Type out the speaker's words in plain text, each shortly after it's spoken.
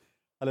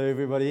Hello,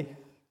 everybody.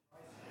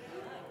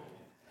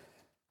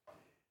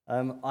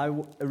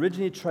 I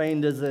originally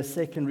trained as a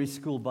secondary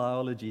school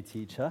biology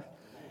teacher,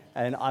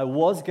 and I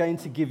was going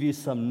to give you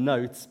some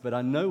notes, but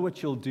I know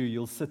what you'll do.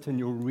 You'll sit and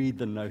you'll read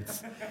the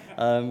notes.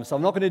 So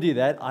I'm not going to do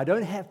that. I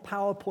don't have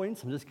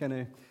PowerPoints. I'm just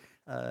going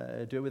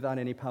to do it without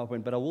any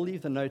PowerPoint, but I will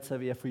leave the notes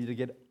over here for you to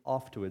get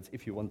afterwards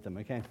if you want them,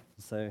 okay?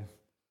 So,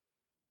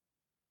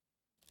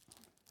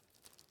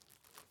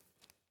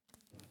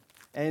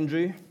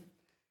 Andrew.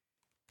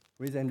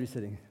 Where's Andrew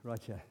sitting? Right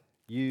here.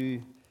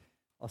 You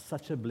are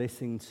such a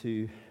blessing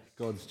to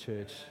God's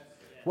church.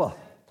 Well,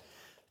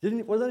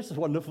 wasn't that just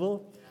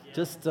wonderful?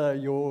 Just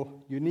your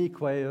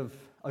unique way of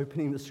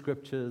opening the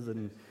scriptures.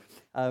 And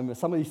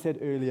somebody said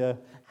earlier,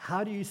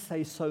 how do you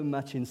say so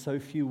much in so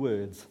few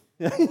words?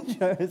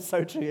 It's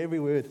so true. Every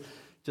word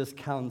just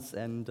counts.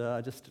 And I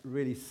just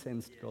really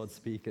sensed God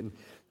speak. And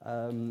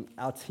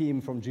our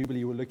team from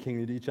Jubilee were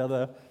looking at each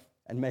other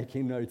and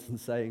making notes and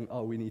saying,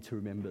 "Oh, we need to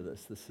remember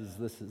this. This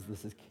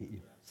is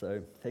key."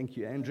 So thank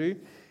you, Andrew,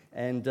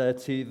 and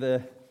to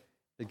the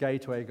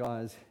Gateway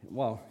guys.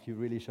 Wow, you're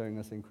really showing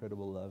us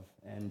incredible love,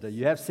 and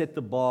you have set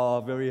the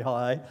bar very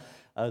high.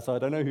 So I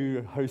don't know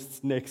who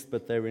hosts next,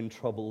 but they're in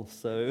trouble.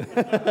 So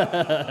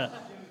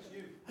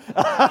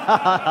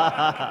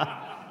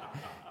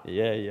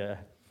yeah.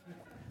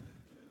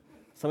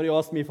 Somebody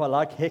asked me if I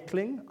like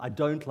heckling. I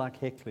don't like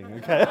heckling.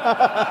 Okay.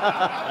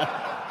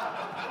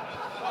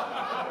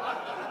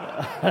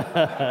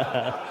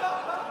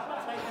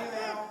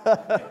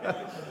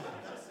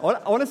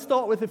 I want to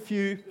start with a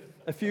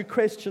few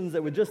questions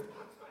that would just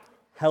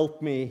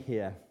help me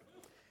here.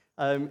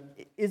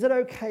 Is it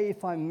okay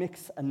if I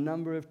mix a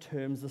number of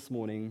terms this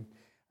morning?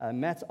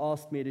 Matt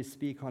asked me to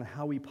speak on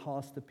how we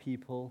pastor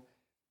people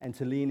and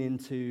to lean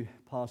into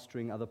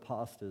pastoring other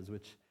pastors,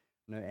 which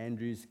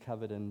Andrew's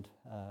covered, and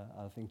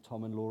I think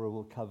Tom and Laura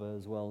will cover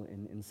as well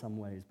in some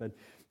ways. But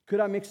could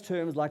I mix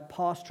terms like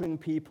pastoring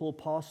people,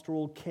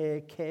 pastoral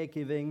care,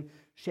 caregiving,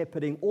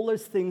 shepherding? All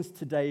those things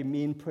today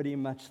mean pretty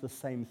much the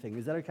same thing.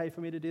 Is that okay for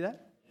me to do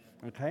that?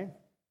 Yeah. Okay.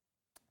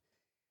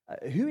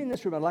 Who in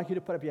this room, I'd like you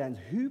to put up your hands,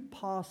 who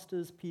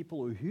pastors people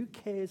or who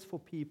cares for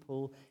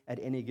people at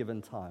any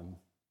given time?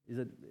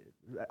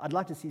 I'd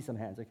like to see some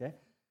hands, okay?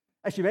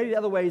 Actually, maybe the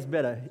other way is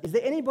better. Is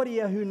there anybody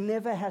here who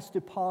never has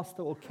to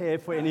pastor or care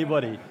for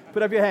anybody?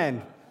 Put up your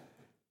hand.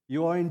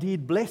 You are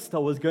indeed blessed, I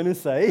was going to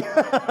say.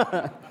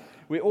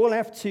 We all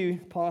have to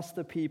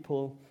pastor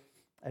people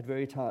at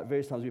various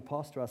times. We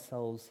pastor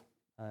ourselves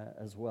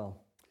as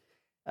well.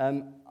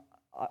 I'm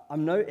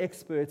no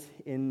expert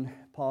in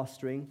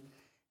pastoring,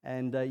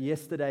 and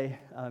yesterday,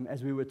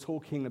 as we were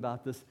talking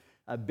about this,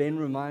 Ben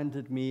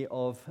reminded me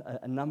of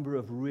a number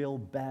of real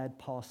bad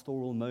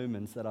pastoral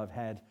moments that I've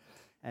had.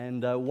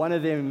 And one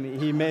of them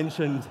he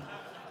mentioned,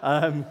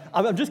 I'm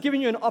just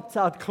giving you an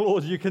opt-out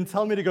clause. You can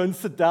tell me to go and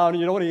sit down,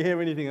 and you don't want to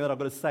hear anything that I've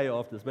got to say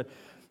after this.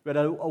 But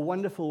a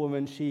wonderful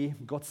woman, she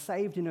got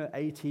saved in her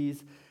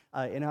 80s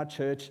in our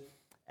church,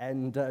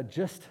 and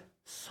just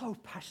so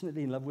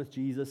passionately in love with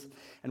Jesus.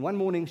 And one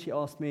morning she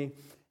asked me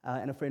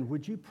and a friend,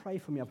 "Would you pray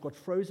for me? I've got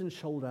frozen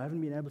shoulder. I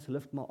haven't been able to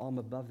lift my arm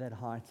above that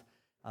height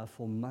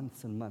for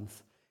months and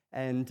months."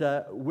 And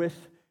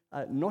with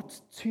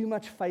not too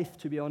much faith,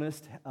 to be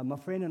honest, my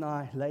friend and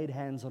I laid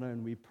hands on her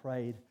and we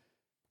prayed.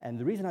 And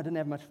the reason I didn't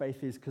have much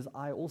faith is because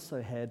I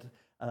also had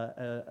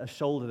a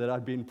shoulder that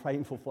I'd been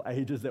praying for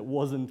ages that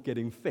wasn't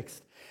getting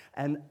fixed.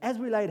 And as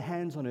we laid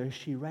hands on her,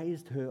 she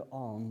raised her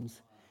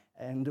arms,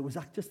 and it was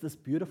like just this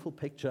beautiful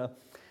picture.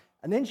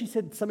 And then she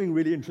said something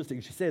really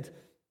interesting. She said,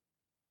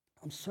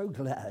 "I'm so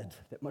glad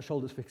that my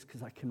shoulder's fixed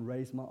because I can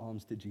raise my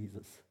arms to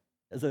Jesus."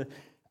 As an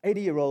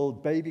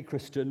 80-year-old baby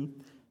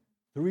Christian,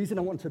 the reason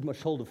I wanted my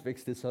shoulder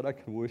fixed is so that I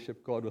can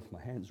worship God with my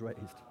hands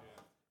raised.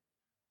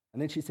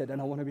 And then she said, "And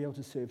I want to be able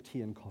to serve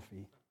tea and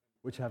coffee,"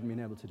 which I haven't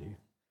been able to do.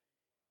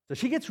 So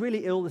she gets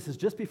really ill. This is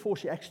just before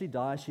she actually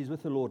dies. She's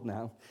with the Lord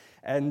now.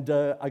 And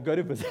I go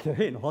to visit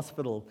her in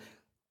hospital.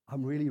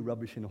 I'm really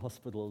rubbish in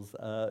hospitals.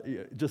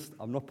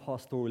 I'm not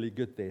pastorally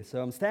good there. So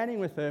I'm standing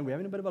with her, and we're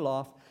having a bit of a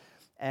laugh.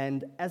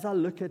 And as I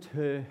look at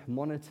her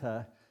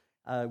monitor,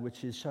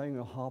 which is showing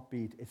her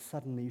heartbeat, it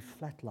suddenly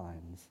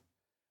flatlines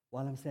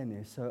while I'm standing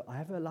there. So I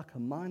have a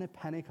minor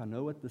panic. I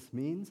know what this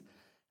means.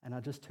 And I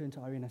just turned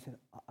to Irene. I said,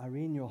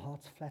 "Irene, your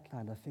heart's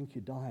flatlined. I think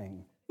you're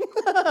dying."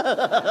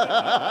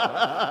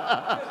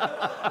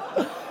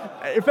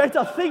 In fact,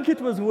 I think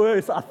it was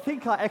worse. I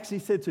think I actually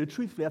said to her,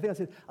 truthfully, I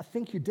said, "I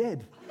think you're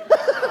dead."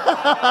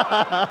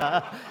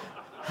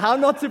 How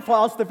not to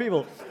pastor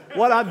people.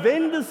 What I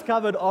then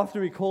discovered after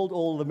we called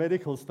all the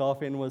medical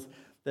staff in was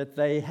that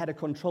they had a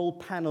control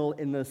panel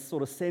in this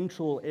sort of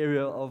central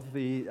area of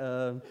the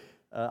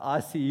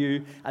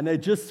ICU, and they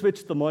just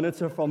switched the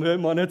monitor from her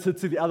monitor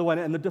to the other one,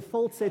 and the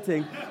default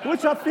setting,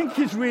 which I think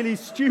is really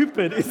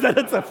stupid, is that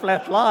it's a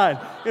flat line.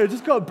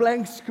 Just got a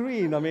blank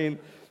screen.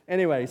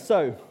 Anyway,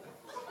 so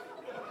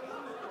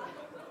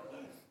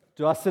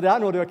do I sit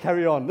down or do I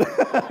carry on?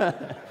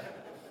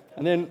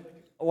 And then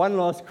one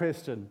last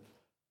question.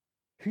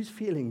 Who's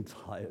feeling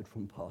tired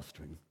from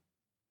pastoring?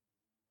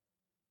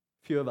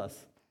 Few of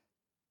us.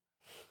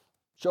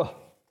 Sure.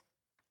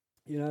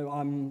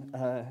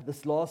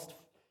 This last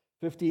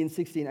 15,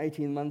 16,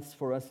 18 months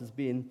for us has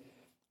been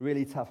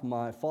really tough.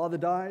 My father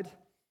died.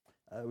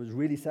 It was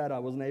really sad. I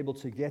wasn't able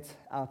to get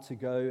out to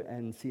go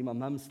and see my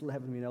mum. Still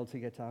haven't been able to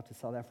get out to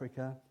South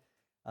Africa.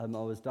 I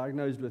was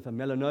diagnosed with a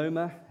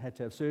melanoma, had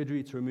to have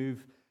surgery to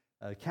remove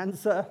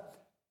cancer,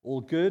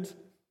 all good.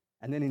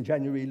 And then in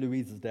January,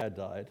 Louise's dad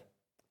died.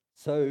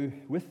 So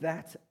with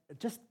that,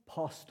 just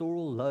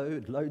pastoral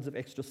loads of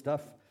extra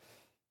stuff,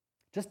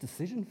 just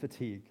decision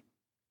fatigue.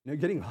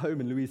 Getting home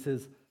and Louise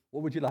says,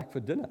 "What would you like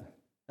for dinner?"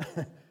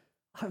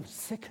 I'm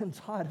sick and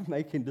tired of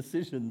making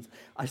decisions.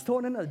 I just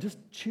thought, no, just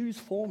choose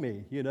for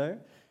me,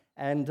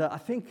 And I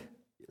think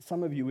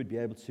some of you would be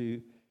able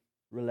to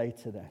relate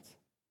to that.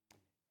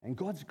 And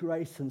God's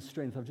grace and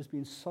strength, I've just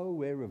been so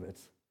aware of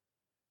it.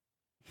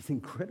 He's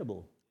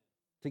incredible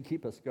to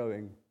keep us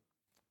going.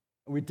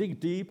 And we dig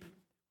deep,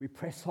 we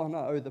press on,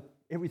 I owe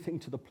everything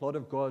to the plot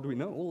of God. We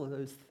know all of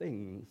those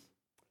things.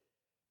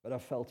 But I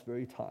felt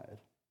very tired.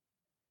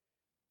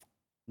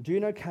 I'm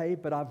doing okay,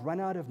 but I've run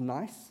out of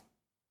nice.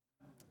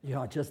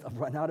 I've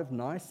run out of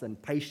nice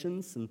and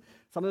patience and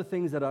some of the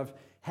things that I've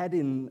had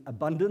in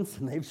abundance,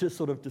 and they've just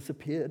sort of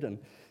disappeared. And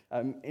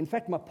in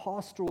fact, my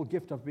pastoral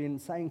gift, I've been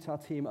saying to our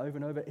team over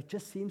and over, it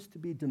just seems to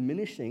be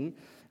diminishing,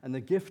 and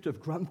the gift of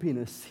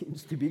grumpiness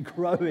seems to be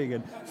growing,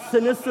 and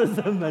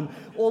cynicism and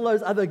all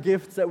those other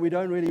gifts that we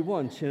don't really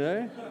want,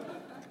 It's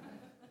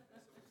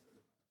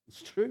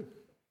true.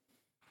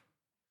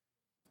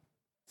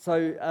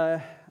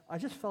 So I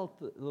just felt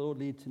that the Lord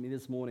lead to me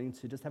this morning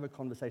to just have a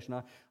conversation.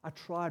 I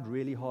tried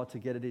really hard to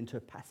get it into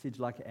a passage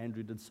like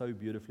Andrew did so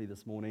beautifully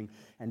this morning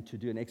and to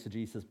do an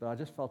exegesis, but I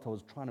just felt I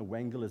was trying to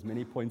wangle as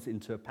many points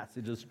into a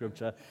passage of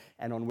Scripture.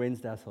 And on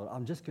Wednesday, I thought,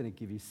 I'm just going to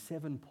give you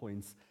 7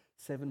 pointers,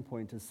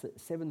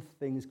 7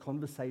 things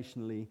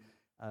conversationally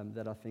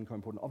that I think are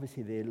important.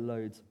 Obviously, there are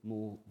loads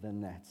more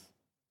than that.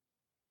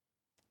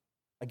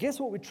 I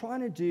guess what we're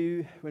trying to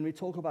do when we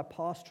talk about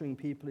pastoring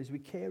people is we're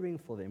caring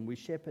for them, we're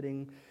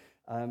shepherding.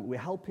 We're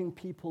helping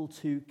people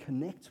to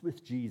connect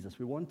with Jesus.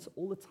 We want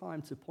all the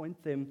time to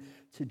point them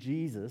to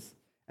Jesus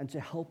and to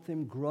help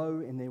them grow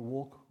in their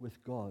walk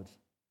with God.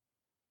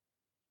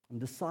 And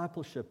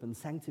discipleship and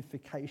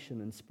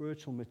sanctification and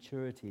spiritual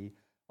maturity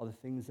are the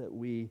things that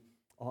we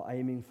are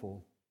aiming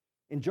for.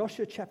 In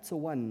Joshua chapter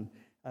 1,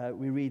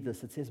 we read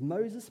this. It says,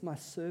 "Moses, my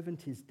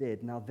servant, is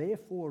dead. Now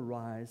therefore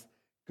arise,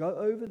 go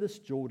over this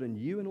Jordan,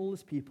 you and all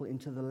this people,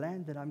 into the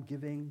land that I'm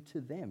giving to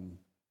them,"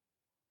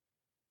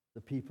 the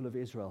people of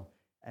Israel.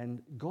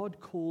 And God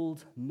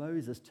called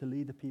Moses to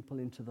lead the people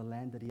into the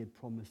land that he had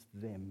promised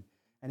them.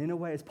 And in a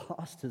way, as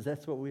pastors,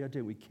 that's what we are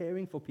doing. We're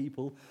caring for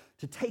people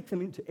to take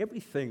them into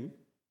everything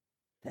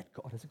that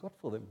God has got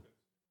for them.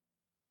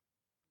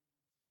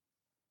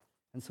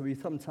 And so we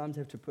sometimes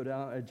have to put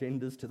our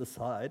agendas to the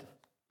side,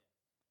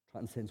 try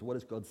and sense what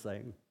is God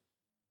saying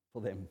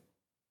for them.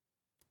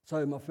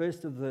 So my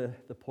first of the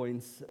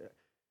points,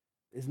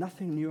 there's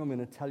nothing new I'm going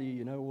to tell you.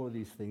 You know all of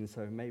these things,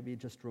 so maybe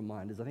just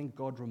reminders. I think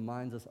God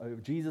reminds us over.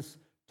 Jesus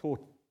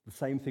taught the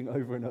same thing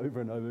over and over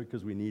and over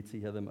because we need to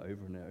hear them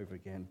over and over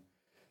again.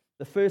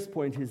 The first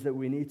point is that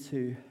we need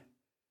to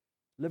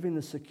live in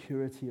the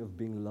security of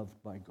being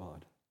loved by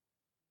God.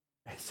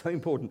 It's so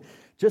important.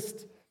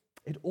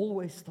 It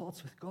always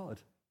starts with God.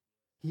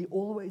 He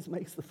always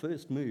makes the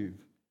first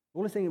move.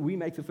 I'm not saying that we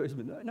make the first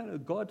move. No.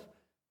 God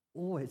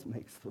always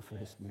makes the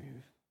first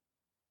move.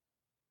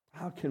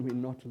 How can we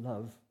not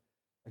love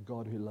a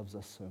God who loves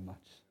us so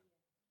much?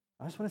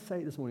 I just want to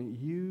say this morning,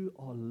 you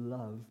are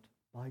loved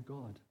by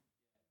God.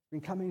 It's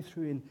been coming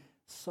through in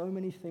so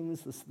many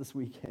things this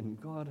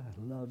weekend. God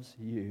loves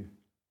you.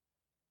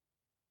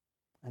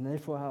 And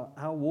therefore,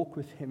 our walk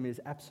with him is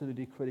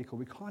absolutely critical.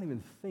 We can't even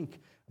think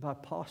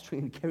about pastoring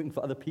and caring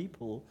for other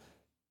people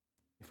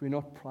if we're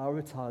not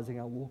prioritizing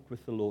our walk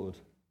with the Lord.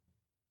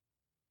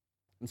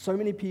 And so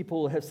many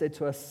people have said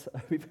to us,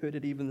 we've heard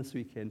it even this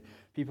weekend,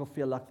 people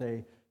feel like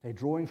they're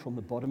drawing from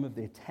the bottom of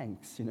their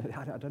tanks.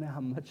 I don't know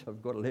how much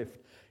I've got left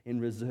in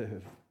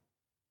reserve.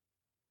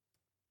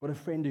 I've got a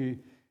friend who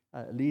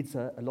leads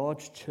a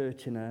large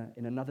church in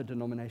another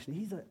denomination.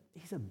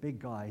 He's a big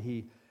guy.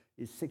 He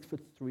is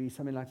 6'3",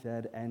 something like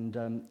that. And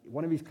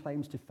one of his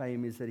claims to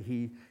fame is that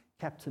he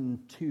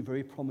captained 2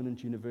 very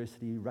prominent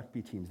university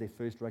rugby teams, their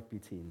first rugby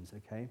teams,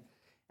 okay?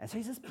 And so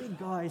he's this big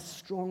guy,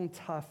 strong,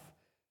 tough.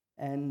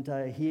 And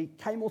he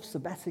came off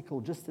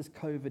sabbatical just as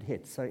COVID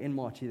hit. So in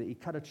March, he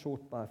cut it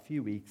short by a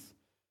few weeks.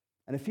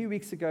 And a few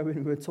weeks ago when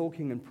we were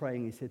talking and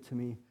praying, he said to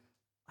me,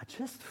 I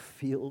just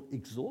feel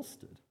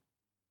exhausted.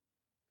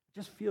 I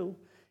just feel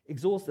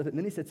exhausted. And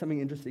then he said something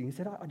interesting. He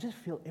said, I just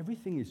feel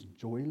everything is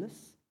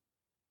joyless.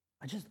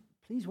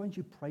 Please won't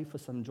you pray for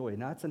some joy?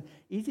 Now, it's an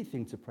easy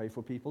thing to pray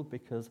for people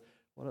because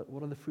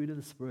what are the fruit of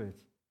the Spirit?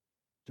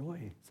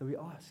 Joy. So we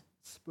ask,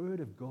 Spirit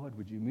of God,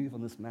 would you move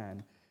on this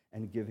man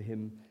and give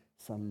him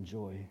some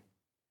joy?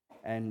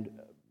 And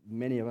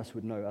many of us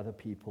would know other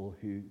people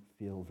who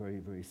feel very,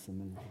 very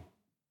similarly.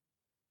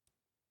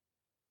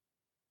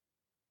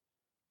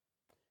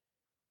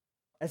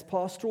 As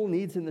pastoral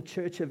needs in the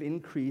church have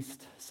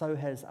increased, so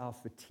has our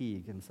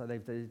fatigue. And so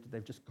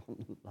they've just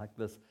gone like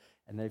this,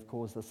 and they've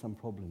caused us some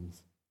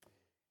problems.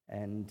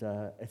 And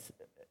it's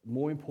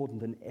more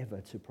important than ever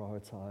to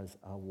prioritize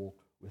our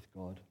walk with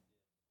God.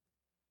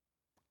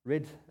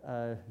 Read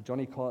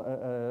Johnny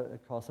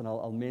Carson,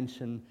 I'll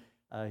mention,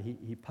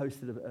 he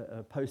posted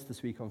a post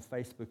this week on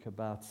Facebook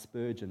about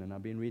Spurgeon, and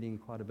I've been reading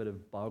quite a bit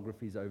of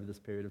biographies over this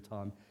period of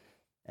time.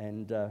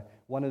 And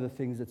one of the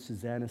things that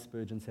Susanna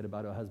Spurgeon said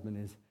about her husband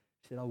is,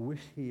 she said, I wish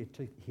he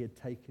had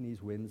taken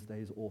his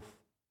Wednesdays off.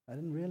 I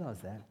didn't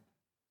realize that.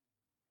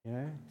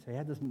 So he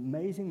had this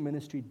amazing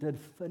ministry, did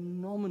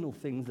phenomenal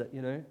things,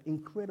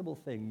 incredible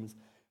things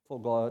for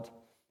God.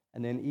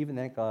 And then even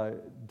that guy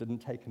didn't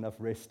take enough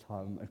rest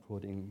time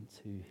according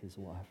to his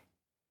wife.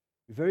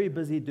 We're very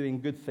busy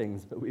doing good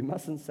things, but we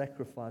mustn't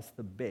sacrifice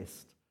the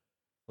best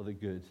for the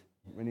good.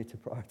 We need to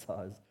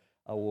prioritize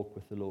our walk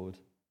with the Lord.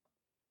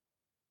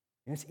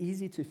 It's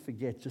easy to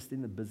forget just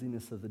in the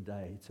busyness of the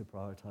day to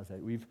prioritize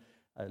that.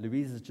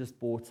 Louise has just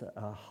bought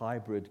a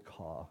hybrid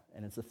car,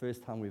 and it's the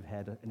first time we've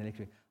had an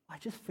electric. I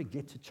just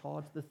forget to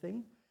charge the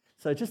thing.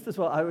 So just as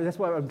well, that's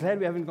why I'm glad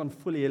we haven't gone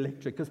fully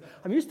electric, because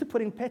I'm used to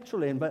putting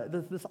petrol in,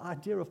 but this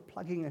idea of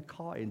plugging a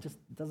car in just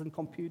doesn't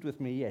compute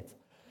with me yet.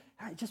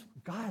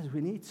 Guys,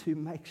 we need to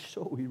make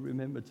sure we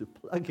remember to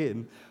plug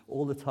in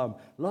all the time.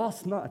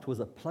 Last night was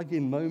a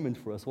plug-in moment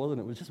for us, wasn't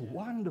it? It was just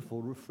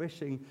wonderful,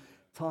 refreshing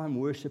time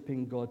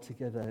worshiping God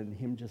together and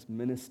Him just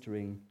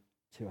ministering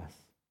to us.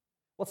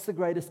 What's the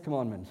greatest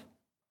commandment?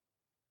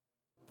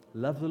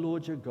 Love the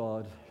Lord your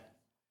God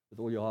with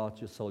all your heart,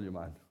 your soul, your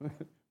mind.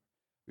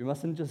 We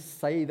mustn't just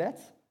say that,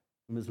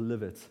 we must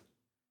live it.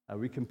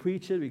 We can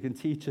preach it, we can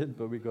teach it,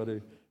 but we've got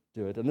to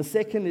do it. And the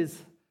second is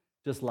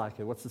just like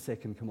it. What's the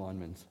second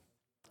commandment?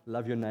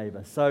 Love your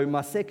neighbor. So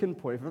my second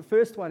point, the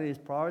first one is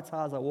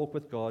prioritize our walk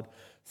with God.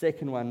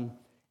 Second one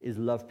is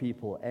love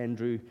people.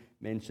 Andrew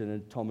mentioned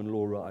it, Tom and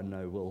Laura I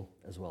know will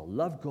as well.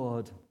 Love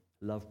God,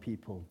 love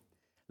people.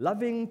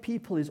 Loving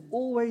people is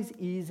always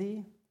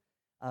easy.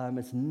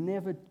 It's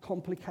never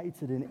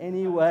complicated in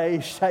any way,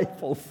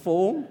 shape, or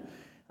form.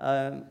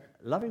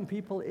 Loving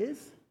people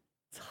is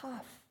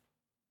tough.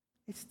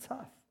 It's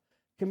tough.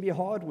 It can be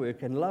hard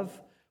work, and love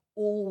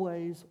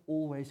always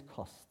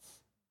costs,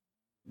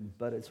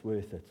 but it's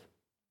worth it.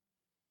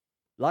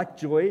 Like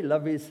joy,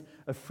 love is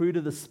a fruit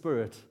of the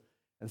Spirit,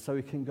 and so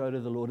we can go to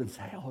the Lord and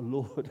say, oh,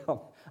 Lord,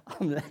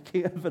 I'm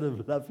lacking a bit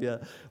of love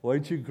here.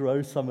 Won't you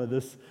grow some of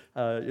this?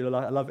 I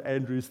love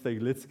Andrew's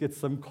thing. Let's get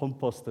some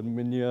compost and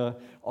manure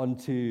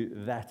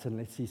onto that, and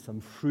let's see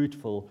some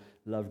fruitful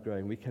love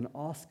growing. We can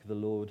ask the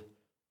Lord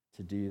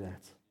to do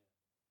that.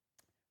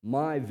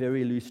 My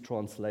very loose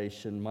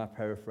translation, my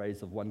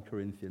paraphrase of 1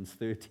 Corinthians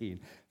 13,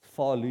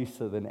 far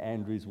looser than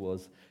Andrew's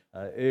was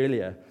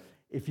earlier.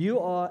 If you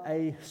are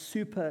a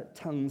super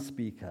tongue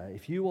speaker,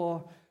 if you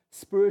are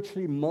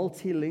spiritually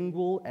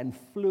multilingual and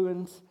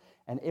fluent,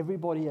 and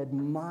everybody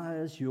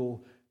admires your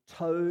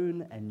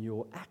tone and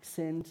your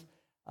accent,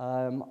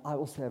 I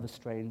also have a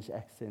strange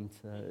accent,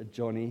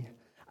 Johnny.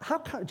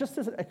 Just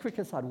as a quick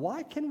aside,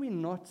 why can we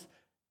not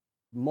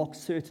mock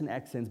certain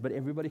accents, but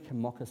everybody can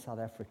mock a South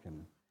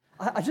African?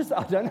 I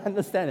don't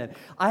understand it.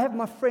 I have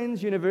my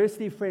friends,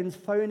 university friends,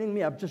 phoning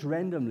me up just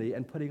randomly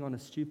and putting on a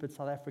stupid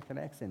South African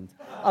accent.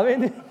 I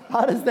mean,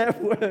 how does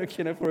that work,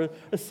 for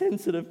a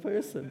sensitive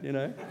person,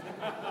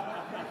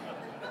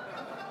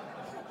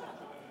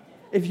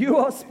 If you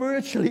are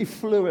spiritually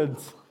fluent,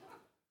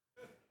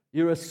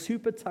 you're a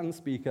super tongue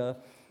speaker,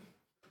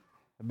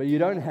 but you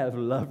don't have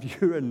love,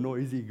 you're a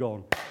noisy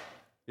gong.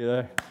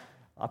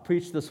 I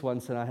preached this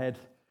once, and I had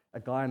a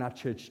guy in our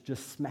church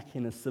just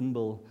smacking a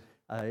cymbal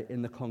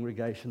in the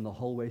congregation the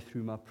whole way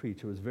through my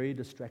preach. It was very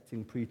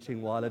distracting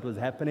preaching while it was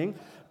happening,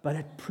 but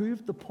it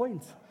proved the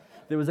point.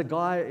 There was a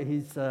guy,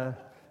 he's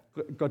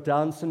got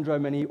Down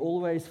syndrome, and he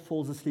always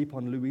falls asleep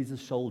on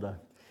Louise's shoulder.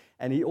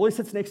 And he always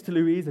sits next to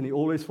Louise, and he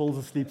always falls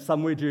asleep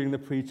somewhere during the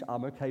preach.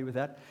 I'm okay with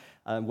that.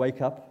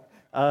 Wake up.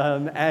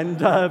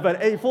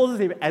 But he falls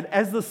asleep, and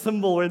as the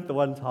cymbal went the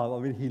one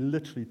time, he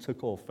literally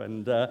took off.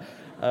 And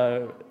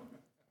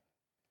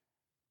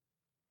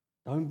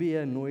don't be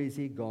a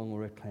noisy gong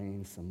or a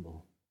clanging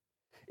cymbal.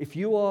 If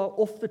you are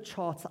off the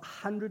charts,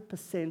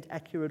 100%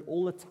 accurate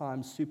all the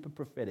time, super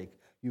prophetic,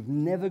 you've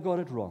never got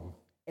it wrong,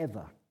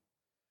 ever.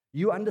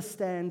 You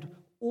understand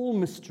all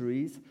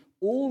mysteries,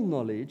 all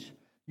knowledge.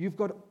 You've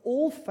got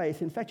all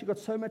faith. In fact, you've got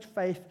so much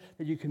faith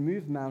that you can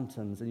move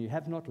mountains, and you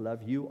have not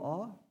love. You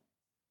are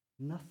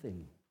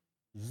nothing.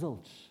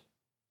 Zilch.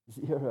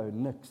 Zero.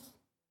 Nix.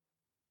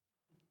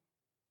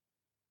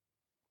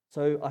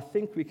 So I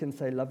think we can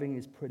say loving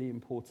is pretty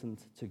important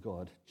to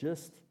God.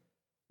 Just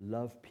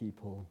love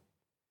people.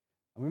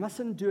 And we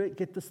mustn't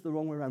get this the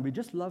wrong way around. We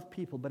just love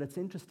people, but it's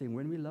interesting.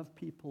 When we love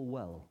people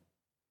well,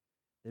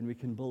 then we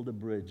can build a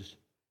bridge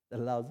that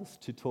allows us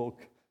to talk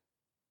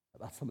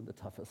about some of the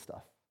tougher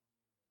stuff.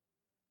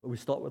 But we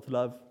start with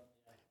love.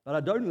 But I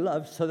don't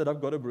love so that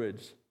I've got a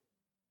bridge.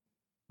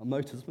 My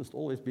motives must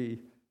always be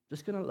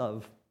just going to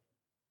love,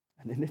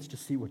 and then let's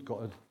just see what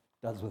God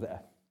does with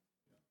that.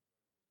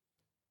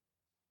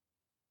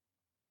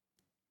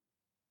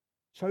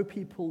 Show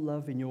people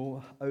love in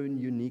your own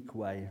unique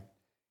way.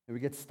 And we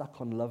get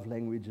stuck on love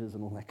languages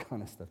and all that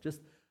kind of stuff. Just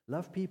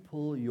love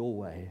people your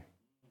way.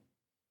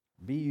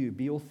 Be you,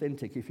 be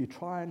authentic. If you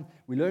try and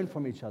we learn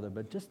from each other,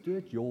 but just do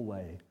it your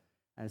way.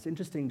 And it's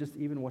interesting, just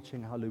even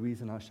watching how Louise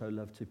and I show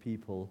love to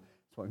people.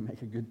 That's why we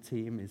make a good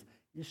team, is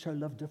you show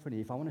love differently.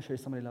 If I want to show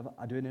somebody love,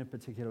 I do it in a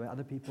particular way.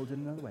 Other people do it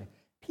another way.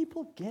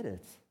 People get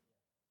it.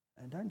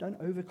 And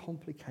don't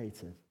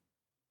overcomplicate it.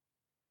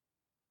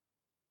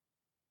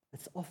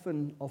 It's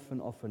often,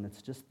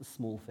 it's just the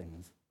small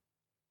things.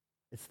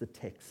 It's the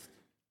text.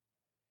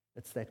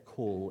 It's that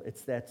call.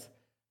 It's that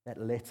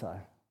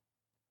letter.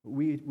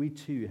 We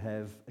too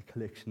have a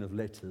collection of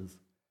letters.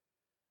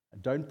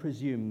 Don't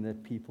presume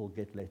that people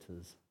get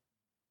letters.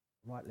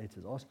 Write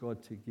letters. Ask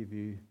God to give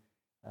you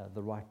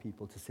the right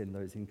people to send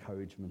those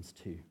encouragements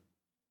to.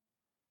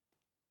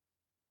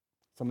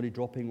 Somebody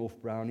dropping off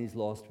brownies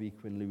last week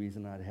when Louise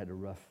and I had a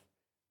rough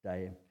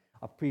day.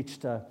 I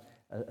preached a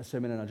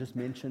sermon and I just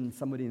mentioned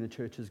somebody in the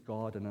church's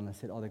garden, and I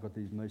said, they've got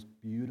this most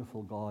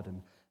beautiful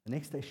garden. The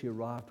next day she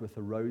arrived with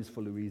a rose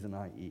for Louise and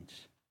I each.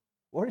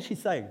 What is she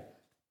saying?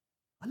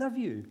 I love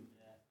you,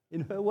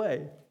 in her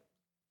way.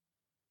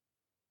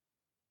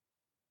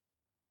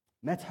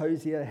 Matt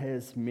Hosier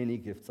has many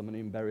gifts. I'm going to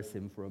embarrass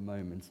him for a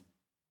moment.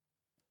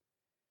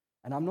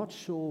 And I'm not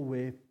sure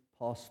where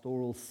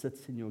pastoral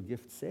sits in your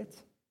gift set.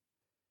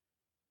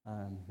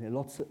 There are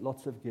lots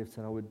of gifts,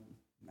 and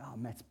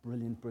Matt's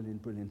brilliant at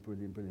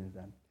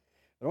that.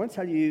 But I want to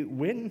tell you,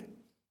 when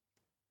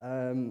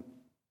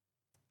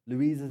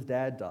Louise's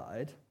dad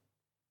died,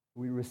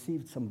 we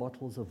received some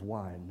bottles of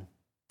wine.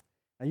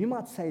 Now, you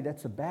might say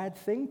that's a bad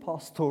thing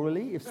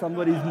pastorally if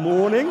somebody's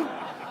mourning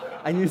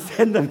and you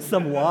send them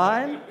some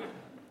wine.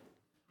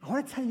 I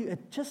want to tell you,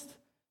 it just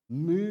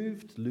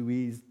moved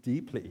Louise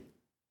deeply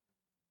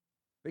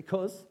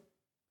because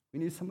we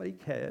knew somebody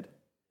cared.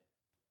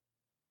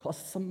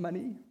 Cost some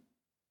money.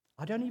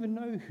 I don't even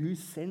know who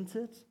sent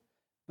it,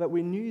 but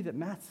we knew that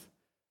Matt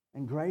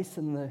and Grace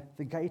and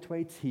the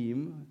Gateway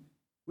team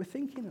were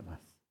thinking of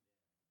us.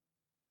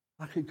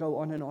 I could go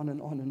on and on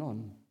and on and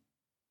on.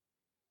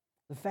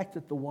 The fact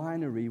that the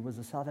winery was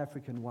a South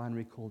African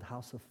winery called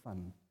House of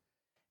Fun,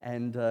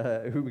 and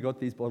we got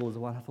these bottles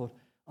of wine, I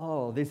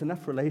thought, there's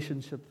enough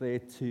relationship there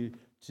to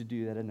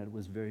do that, and it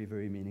was very,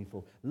 very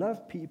meaningful.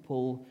 Love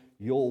people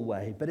your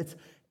way, but it's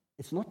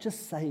not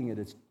just saying it,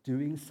 it's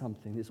doing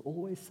something. There's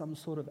always some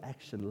sort of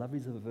action. Love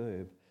is a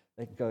verb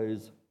that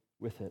goes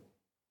with it.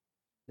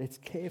 Let's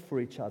care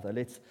for each other.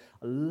 I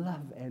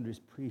love Andrew's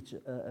preach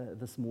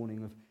this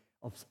morning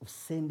of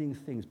sending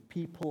things,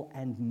 people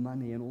and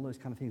money and all those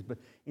kind of things, but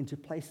into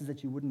places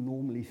that you wouldn't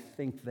normally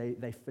think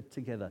they fit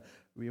together.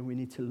 We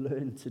need to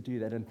learn to do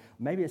that. And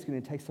maybe it's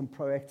going to take some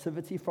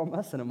proactivity from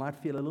us, and it might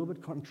feel a little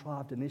bit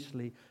contrived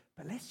initially,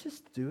 but let's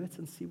just do it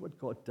and see what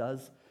God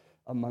does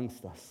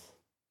amongst us.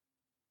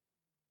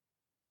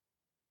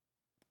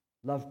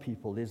 Love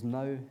people. There's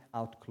no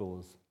out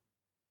clause.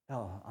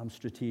 I'm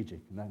strategic.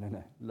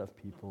 No. Love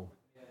people.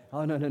 No.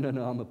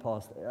 I'm a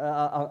pastor.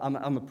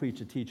 I'm a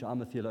preacher, teacher.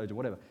 I'm a theologian,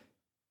 whatever.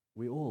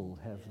 We all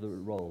have the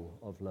role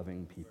of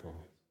loving people.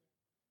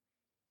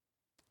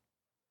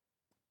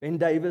 Ben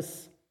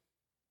Davis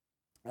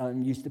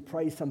used to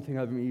pray something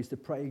over me. He used to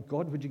pray,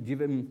 God, would you give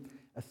him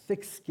a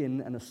thick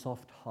skin and a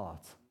soft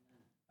heart?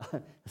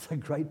 It's a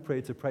great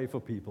prayer to pray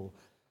for people.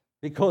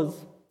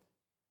 Because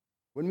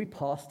when we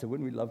pastor,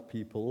 when we love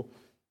people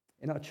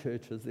in our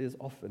churches, there's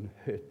often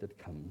hurt that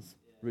comes.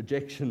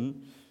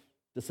 Rejection,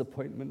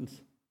 disappointment.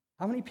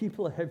 How many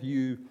people have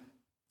you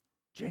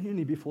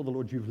genuinely before the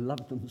Lord, you've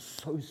loved them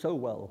so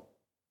well?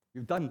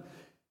 You've done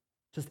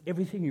just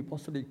everything you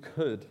possibly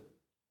could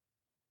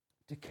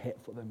to care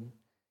for them.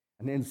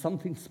 And then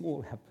something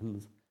small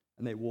happens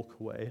and they walk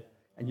away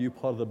and you're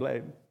part of the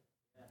blame.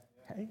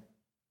 Okay?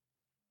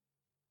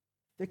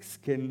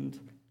 Thick-skinned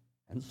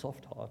and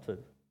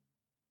soft-hearted.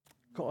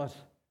 God,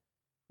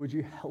 would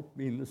you help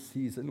me in this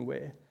season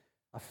where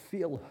I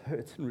feel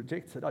hurt and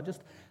rejected? I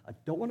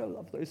don't want to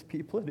love those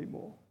people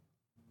anymore.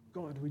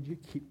 God, would you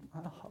keep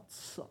my heart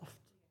soft?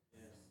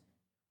 Yes.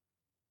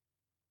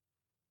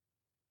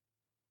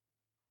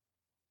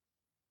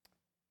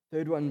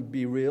 Third one,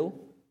 be real.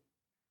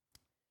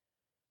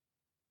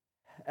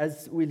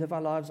 As we live our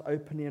lives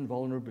openly and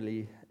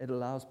vulnerably, it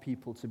allows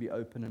people to be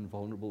open and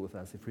vulnerable with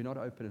us. If we're not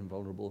open and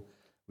vulnerable,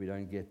 we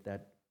don't get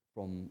that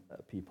from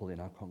people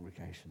in our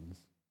congregations.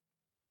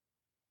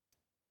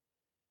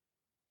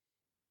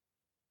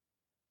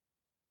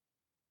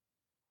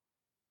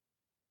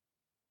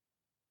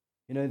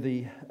 You know,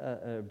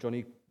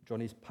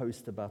 Johnny's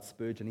post about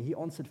Spurgeon, he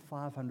answered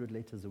 500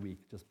 letters a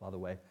week, just by the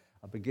way.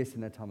 I guess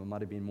in that time it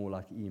might have been more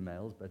like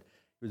emails, but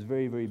he was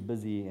very, very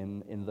busy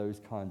in those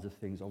kinds of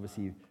things.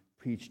 Obviously,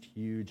 preached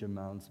huge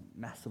amounts,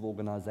 massive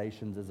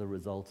organizations as a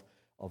result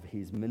of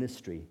his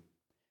ministry.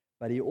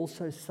 But he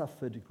also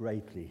suffered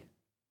greatly.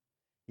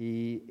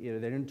 They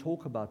didn't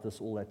talk about this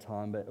all the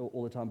time,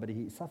 but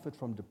he suffered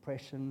from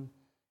depression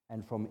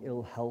and from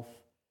ill health.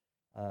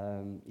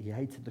 He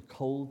hated the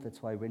cold.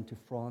 That's why he went to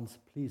France.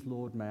 Please,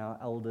 Lord, may our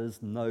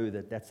elders know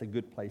that that's a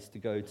good place to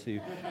go to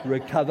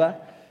recover.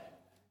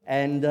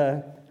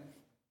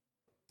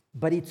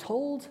 But he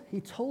told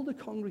the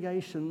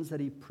congregations that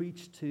he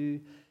preached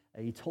to,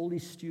 he told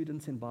his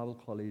students in Bible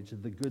college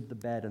the good, the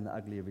bad, and the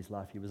ugly of his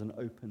life. He was an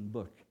open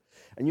book.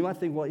 And you might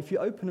think, well, if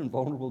you're open and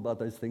vulnerable about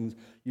those things,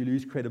 you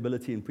lose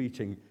credibility in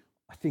preaching.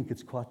 I think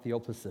it's quite the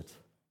opposite.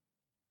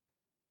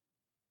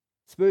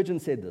 Spurgeon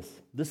said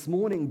this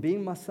morning,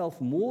 being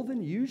myself more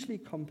than usually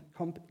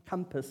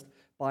compassed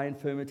by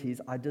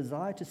infirmities, I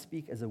desire to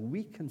speak as a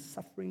weak and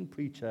suffering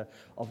preacher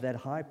of that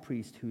high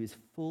priest who is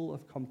full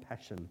of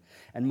compassion.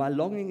 And my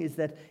longing is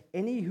that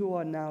any who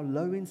are now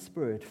low in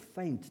spirit,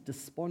 faint,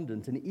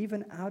 despondent, and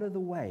even out of the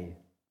way,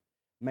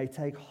 may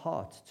take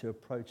heart to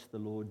approach the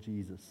Lord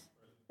Jesus.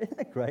 Isn't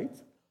that great?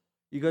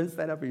 You go and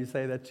stand up and you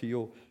say that to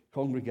your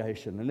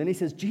congregation. And then he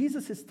says,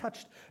 Jesus is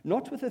touched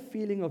not with a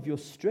feeling of your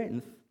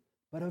strength,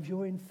 but of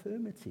your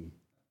infirmity.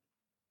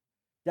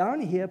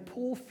 Down here,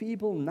 poor,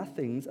 feeble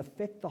nothings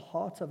affect the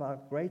heart of our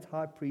great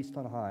high priest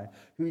on high,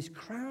 who is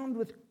crowned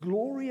with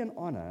glory and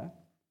honor.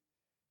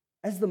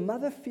 As the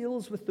mother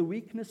feels with the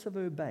weakness of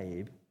her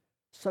babe,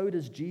 so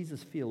does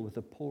Jesus feel with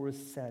the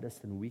poorest,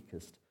 saddest, and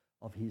weakest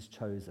of his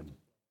chosen.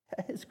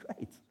 That is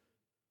great.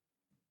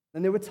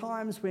 And there were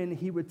times when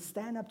he would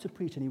stand up to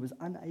preach and he was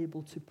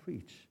unable to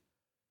preach.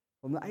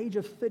 From the age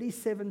of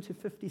 37 to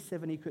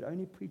 57, he could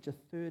only preach a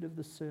third of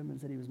the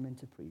sermons that he was meant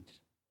to preach.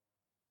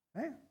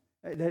 Eh?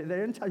 They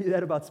don't tell you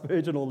that about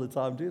Spurgeon all the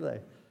time, do they?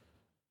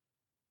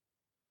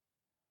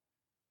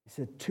 He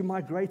said, to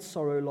my great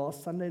sorrow,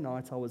 last Sunday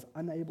night, I was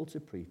unable to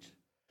preach.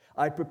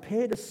 I had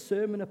prepared a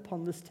sermon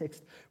upon this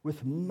text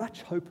with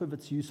much hope of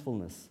its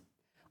usefulness.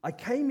 I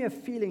came here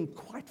feeling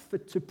quite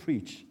fit to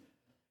preach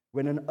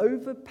when an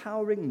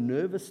overpowering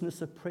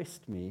nervousness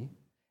oppressed me,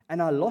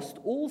 and I lost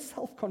all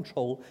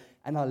self-control,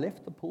 and I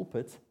left the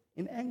pulpit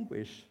in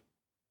anguish.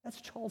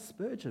 That's Charles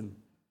Spurgeon.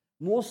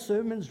 More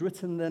sermons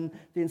written than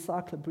the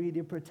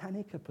Encyclopedia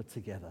Britannica put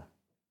together.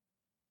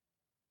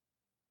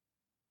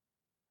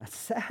 That's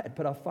sad,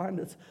 but I find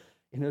it,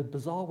 in a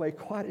bizarre way,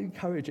 quite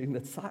encouraging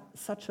that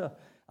such a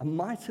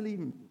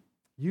mightily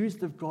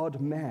used of God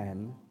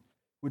man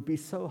would be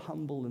so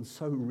humble and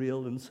so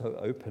real and so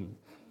open,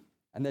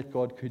 and that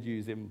God could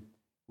use him.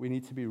 We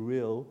need to be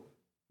real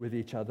with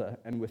each other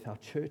and with our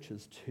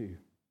churches too.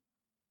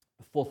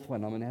 The fourth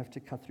one, I'm going to have to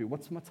cut through.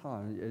 What's my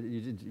time?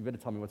 You better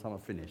tell me what time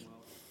I've finished.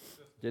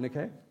 Jen,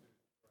 okay?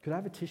 Could I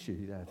have a tissue?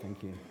 Yeah,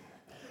 thank you.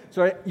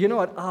 Sorry, you know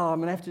what? I'm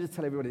going to have to just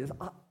tell everybody this.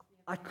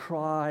 I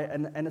cry,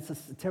 and it's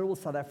a terrible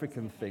South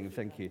African thing,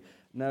 thank you.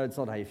 No, it's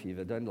not hay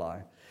fever, don't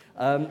lie.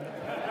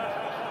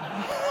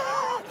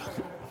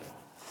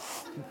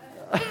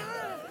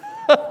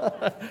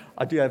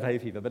 I do have hay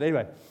fever, but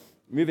anyway,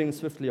 moving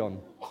swiftly on.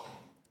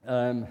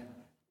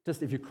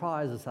 Just if you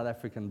cry as a South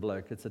African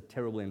bloke, it's a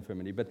terrible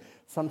infirmity. But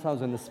sometimes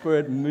when the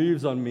Spirit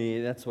moves on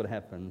me, that's what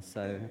happens.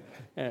 So,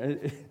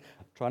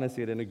 trying to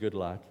see it in a good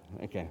light.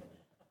 Okay.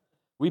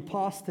 We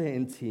pastor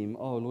in team.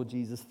 Oh, Lord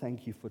Jesus,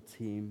 thank you for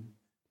team.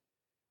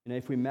 You know,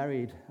 if we're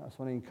married, I just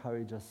want to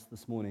encourage us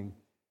this morning.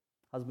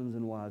 Husbands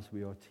and wives,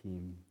 we are a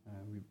team.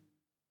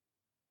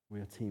 We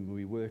are a team.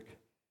 We work,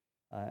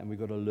 and we've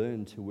got to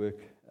learn to work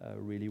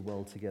really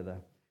well together.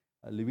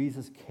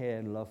 Louisa's care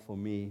and love for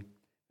me,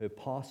 her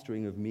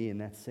pastoring of me in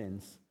that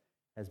sense,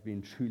 has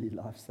been truly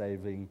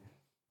life-saving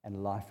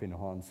and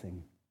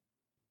life-enhancing.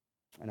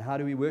 And how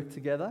do we work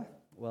together?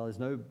 Well, there's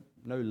no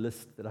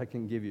list that I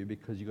can give you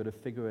because you've got to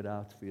figure it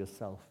out for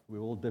yourself.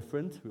 We're all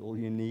different, we're all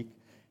unique,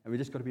 and we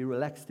just got to be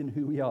relaxed in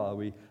who we are.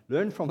 We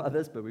learn from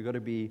others, but we've got to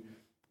be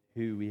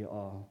who we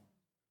are.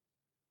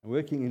 And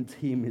working in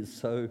team is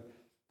so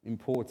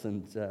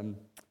important.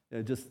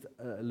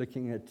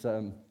 Looking at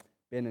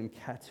Ben and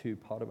Kat, who are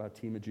part of our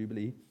team at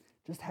Jubilee,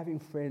 just having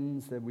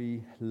friends that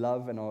we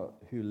love and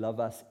who love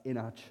us in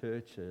our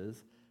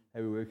churches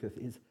that we work with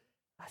is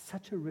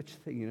such a rich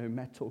thing. You know,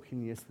 Matt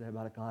talking yesterday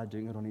about a guy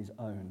doing it on his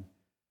own.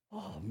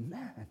 Oh,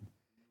 man.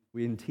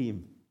 We're in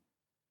team.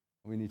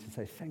 We need to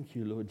say, thank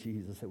you, Lord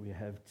Jesus, that we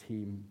have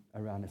team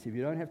around us. If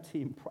you don't have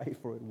team, pray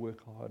for it,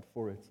 work hard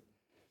for it.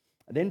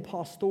 And then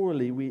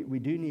pastorally, we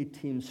do need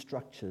team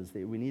structures.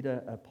 We need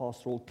a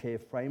pastoral care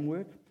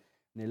framework.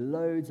 And there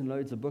are loads and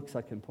loads of books.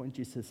 I can point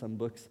you to some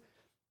books.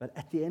 But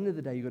at the end of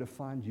the day, you've got to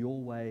find your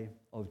way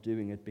of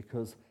doing it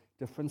because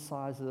different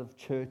sizes of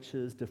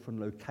churches, different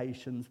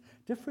locations,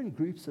 different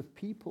groups of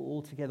people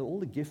all together, all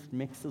the gift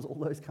mixes, all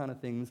those kind of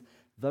things,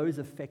 those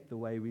affect the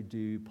way we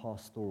do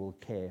pastoral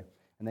care.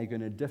 And they're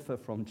going to differ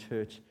from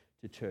church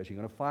to church. You're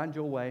going to find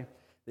your way.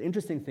 The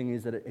interesting thing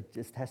is that it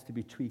just has to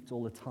be tweaked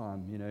all the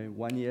time, you know,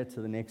 1 year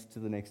to the next, to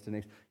the next, to the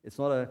next. It's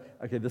not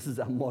okay, this is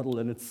our model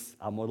and it's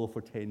our model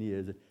for 10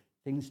 years.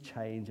 Things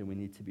change and we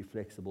need to be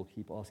flexible,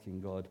 keep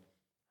asking God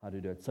how to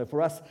do it. So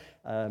for us,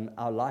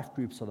 our life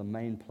groups are the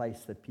main place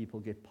that people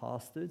get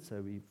pastored.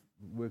 So we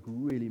work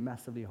really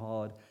massively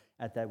hard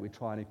at that. We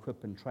try and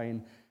equip and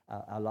train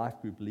our life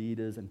group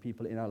leaders and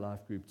people in our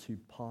life group to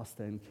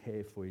pastor and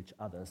care for each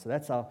other. So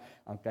that's our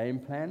game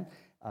plan.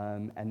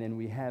 And then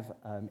we have,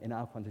 in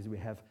our context, we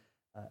have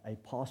a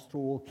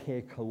pastoral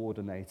care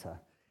coordinator.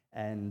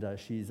 And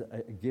she's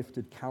a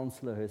gifted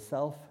counselor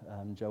herself,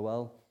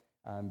 Joelle.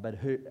 But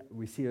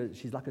we see her,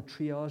 she's like a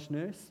triage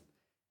nurse.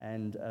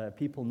 And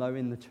people know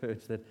in the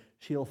church that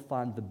she'll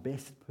find the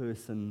best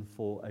person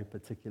for a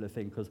particular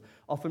thing. Because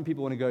often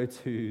people want to go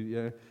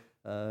to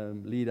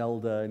lead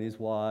elder and his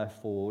wife,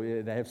 or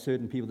they have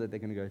certain people that they're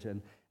going to go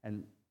to.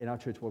 And in our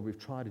church, what we've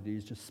tried to do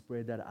is just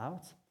spread that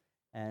out.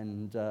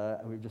 And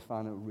we've just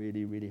found a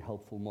really, really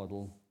helpful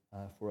model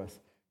for us.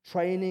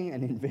 Training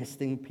and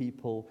investing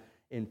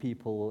in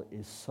people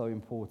is so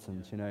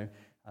important,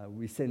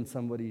 We sent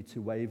somebody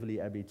to Waverley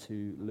Abbey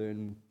to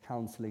learn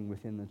counseling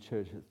within the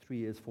church, a 3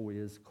 years, 4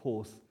 years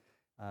course,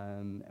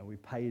 and we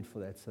paid for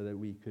that so that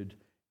we could,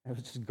 it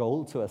was just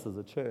gold to us as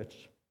a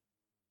church.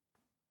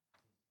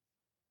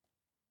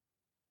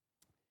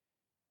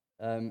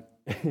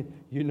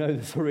 You know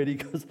this already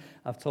because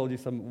I've told you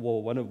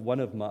one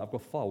of my, I've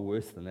got far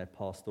worse than that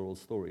pastoral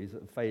stories,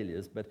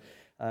 failures, but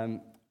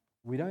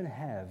we don't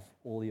have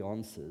all the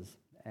answers,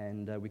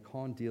 and we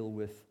can't deal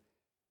with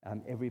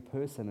every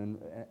person,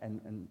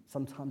 and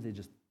sometimes there's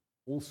just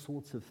all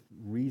sorts of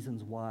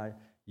reasons why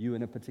you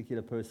and a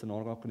particular person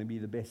are not going to be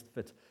the best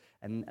fit,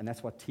 and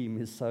that's why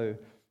team is so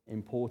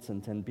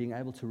important, and being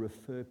able to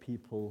refer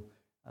people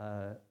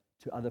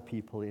to other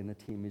people in the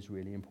team is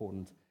really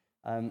important.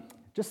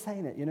 Just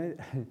saying it,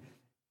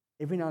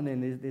 every now and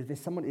then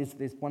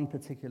there's one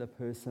particular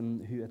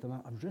person who at the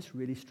moment I've just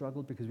really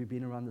struggled because we've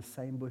been around the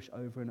same bush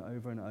over and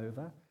over and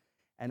over,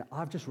 and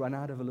I've just run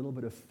out of a little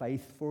bit of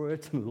faith for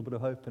it and a little bit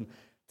of hope, and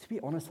to be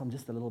honest, I'm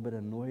just a little bit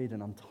annoyed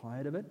and I'm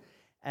tired of it.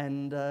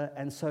 And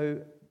so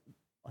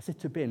I said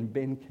to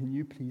Ben, can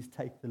you please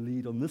take the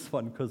lead on this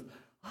one? Because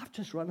I've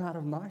just run out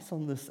of nice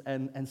on this.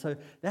 And so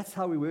that's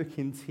how we work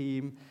in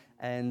team.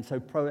 And so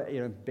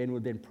Ben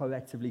would then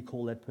proactively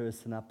call that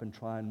person up and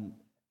try and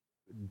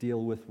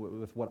deal with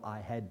what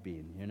I had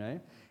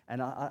been,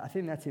 And I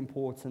think that's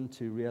important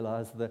to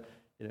realize that,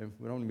 we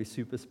don't want to be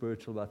super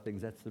spiritual about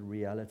things. That's the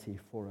reality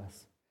for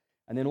us.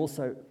 And then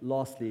also,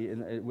 lastly,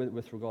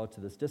 with regard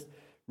to this, just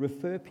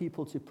refer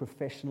people to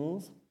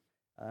professionals.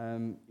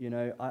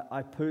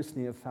 I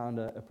personally have found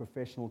a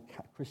professional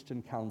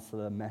Christian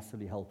counselor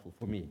massively helpful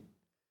for me.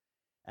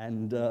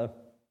 And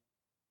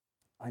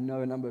I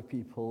know a number of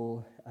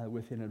people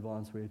within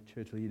Advance where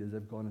church leaders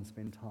have gone and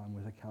spent time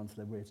with a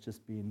counselor where it's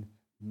just been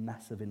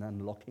massive in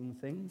unlocking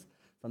things.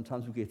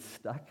 Sometimes we get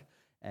stuck,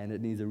 and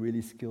it needs a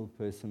really skilled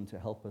person to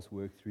help us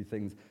work through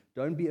things.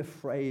 Don't be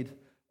afraid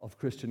of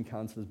Christian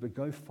counselors, but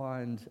go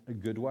find a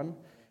good one.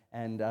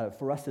 And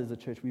for us as a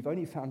church, we've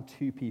only found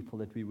 2 people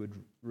that we would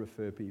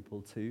refer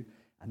people to,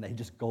 and they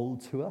just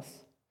gold to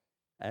us.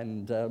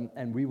 And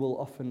we will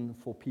often,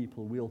 for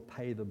people, we'll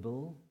pay the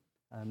bill.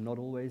 Not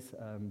always,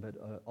 but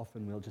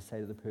often we'll just say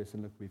to the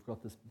person, look, we've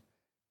got this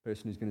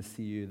person who's going to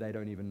see you. They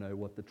don't even know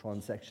what the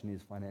transaction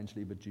is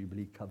financially, but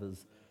Jubilee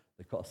covers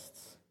the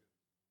costs.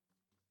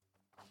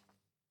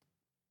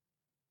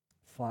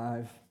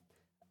 5,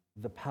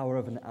 the power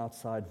of an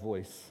outside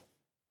voice.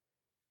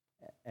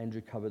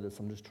 Andrew covered this.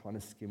 I'm just trying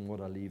to skim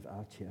what I leave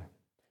out here.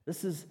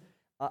 This is,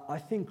 I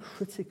think,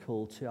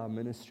 critical to our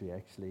ministry,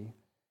 actually,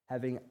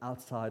 having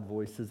outside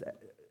voices.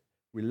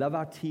 We love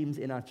our teams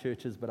in our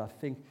churches, but I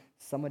think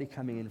somebody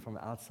coming in from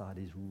outside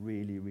is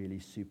really, really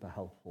super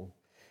helpful.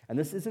 And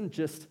this isn't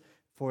just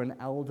for an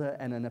elder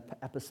and an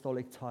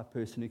apostolic type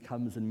person who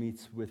comes and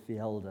meets with the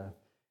elder.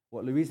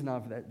 What Louise and I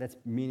have, that's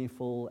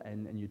meaningful,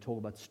 and you talk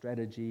about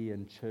strategy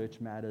and church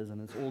matters, and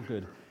it's all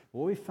good.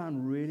 What we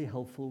found really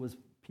helpful was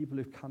people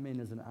who've come in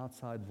as an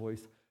outside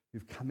voice,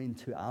 who've come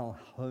into our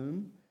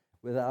home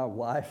with our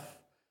wife,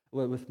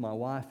 with my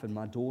wife and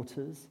my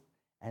daughters,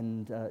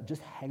 and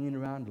just hanging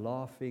around,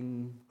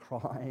 laughing,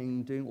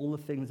 crying, doing all the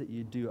things that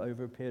you do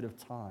over a period of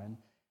time.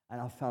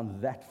 And I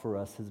found that for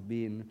us has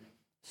been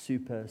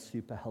super,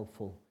 super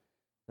helpful.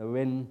 So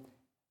when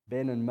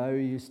Ben and Mo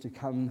used to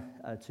come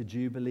to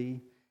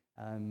Jubilee,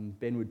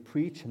 Ben would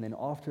preach, and then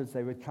afterwards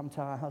they would come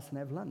to our house and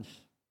have lunch.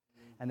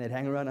 And they'd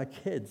hang around our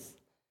kids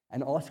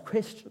and ask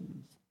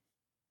questions.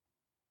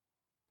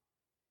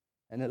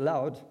 And it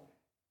allowed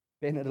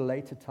Ben at a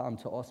later time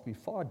to ask me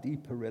far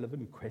deeper,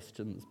 relevant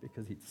questions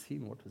because he'd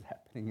seen what was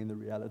happening in the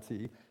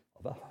reality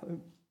of our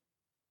home.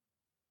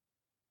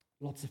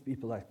 Lots of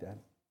people like that.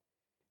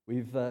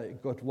 We've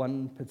got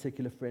one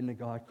particular friend, a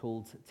guy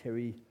called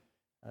Terry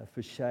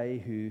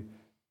Fouché, who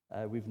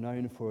we've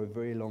known for a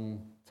very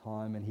long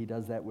time, and he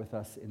does that with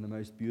us in the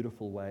most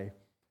beautiful way.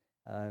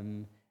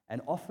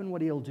 And often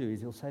what he'll do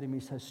is he'll say to me,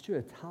 so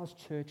Stuart, how's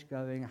church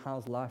going?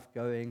 How's life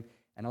going?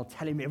 And I'll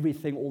tell him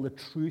everything, all the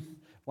truth,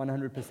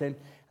 100%.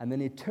 And then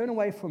he'd turn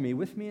away from me,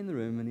 with me in the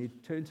room, and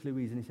he'd turn to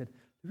Louise and he said,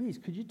 Louise,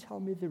 could you tell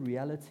me the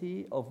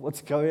reality of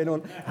what's going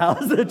on?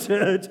 How's the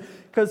church?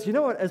 Because you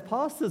know what, as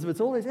pastors,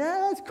 it's always,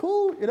 yeah, it's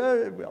cool,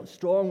 we're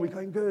strong, we're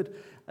going good.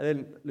 And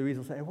then Louise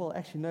will say, well,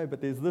 actually, no, but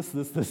there's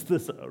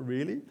this. Oh,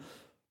 really?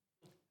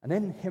 And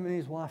then him and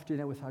his wife doing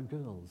that with our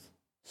girls.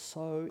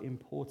 So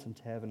important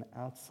to have an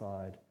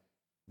outside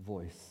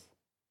voice.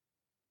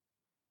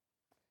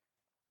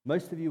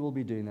 Most of you will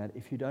be doing that.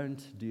 If you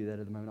don't do that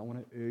at the moment, I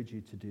want to urge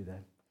you to do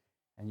that.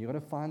 And you've got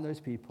to find those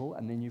people,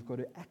 and then you've got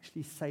to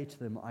actually say to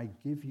them, I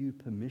give you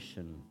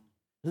permission.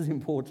 This is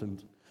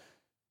important.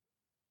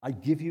 I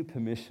give you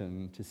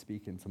permission to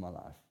speak into my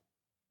life.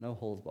 No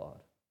holds barred.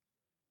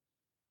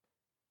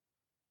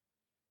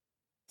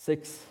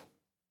 6,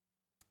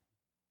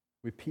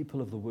 we're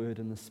people of the Word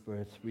and the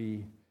Spirit.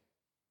 We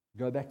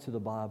go back to the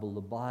Bible.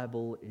 The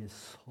Bible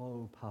is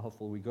so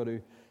powerful. We've got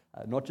to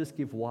not just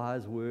give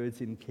wise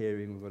words in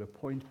caring. We've got to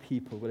point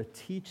people. We've got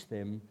to teach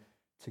them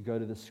to go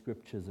to the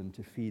Scriptures and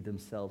to feed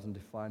themselves and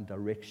to find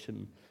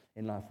direction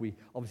in life. We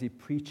obviously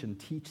preach and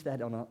teach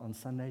that on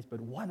Sundays,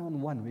 but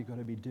one-on-one, we've got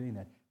to be doing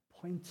that.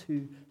 Point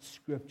to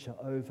Scripture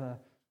over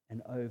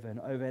and over and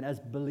over. And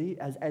as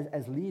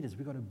leaders,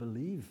 we've got to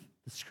believe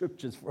the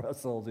Scriptures for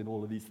ourselves in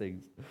all of these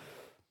things.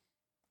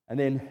 And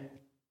then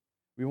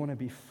we want to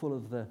be full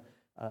of the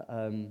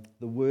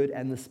Word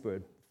and the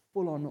Spirit,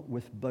 full on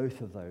with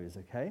both of those,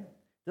 okay?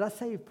 Did I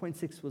say point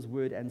 6 was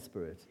Word and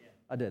Spirit? Yeah.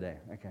 I did, eh?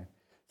 Okay.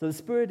 So the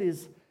Spirit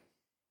is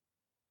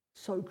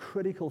so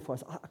critical for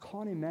us. I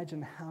can't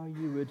imagine how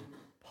you would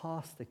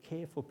pastor,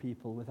 care for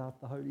people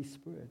without the Holy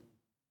Spirit.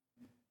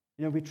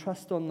 You know, we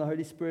trust on the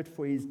Holy Spirit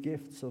for His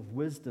gifts of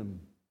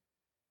wisdom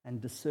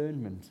and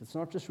discernment. It's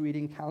not just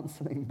reading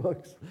counseling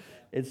books.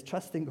 It's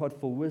trusting God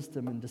for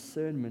wisdom and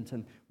discernment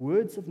and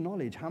words of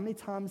knowledge. How many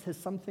times has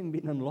something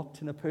been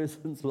unlocked in a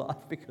person's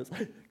life because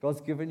God's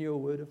given you a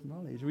word of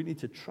knowledge? We need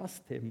to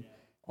trust Him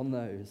on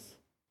those.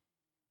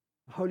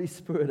 The Holy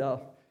Spirit,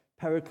 our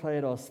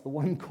Parakletos, the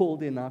one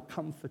called in, our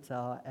comforter,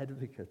 our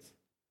advocate.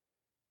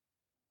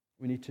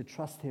 We need to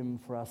trust Him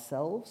for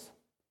ourselves,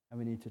 and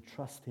we need to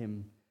trust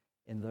Him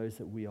in those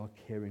that we are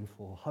caring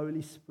for.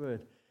 Holy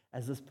Spirit,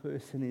 as this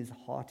person, his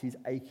heart is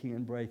aching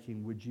and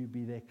breaking, would you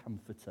be their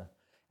comforter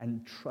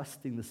and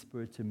trusting the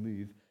Spirit to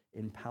move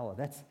in power?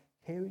 That's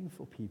caring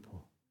for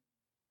people.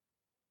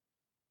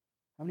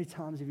 How many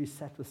times have you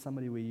sat with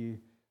somebody where you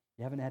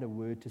haven't had a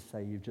word to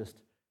say?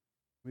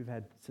 We've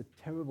had a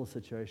terrible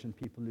situation,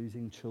 people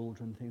losing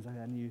children, things like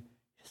that, and you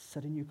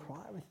sit and you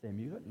cry with them.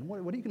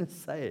 What are you going to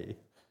say?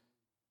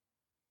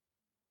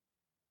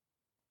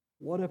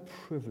 What a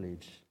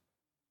privilege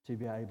to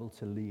be able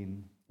to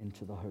lean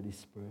into the Holy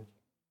Spirit.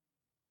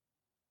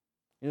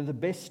 You know, the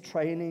best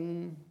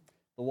training,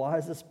 the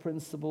wisest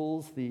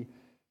principles, the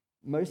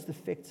most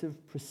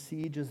effective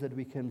procedures that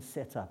we can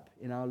set up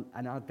in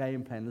our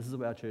game plan, this is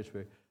where our church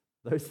works,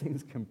 those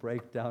things can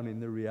break down in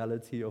the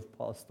reality of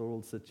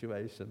pastoral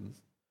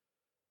situations.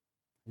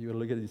 You got to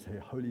look at it and say,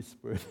 Holy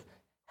Spirit,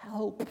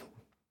 help.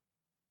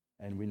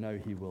 And we know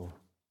He will.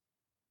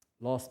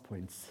 Last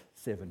point,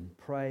 7,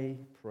 pray,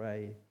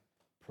 pray,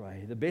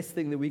 pray. The best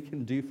thing that we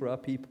can do for our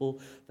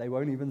people, they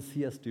won't even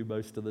see us do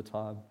most of the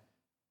time.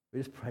 We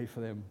just pray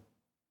for them.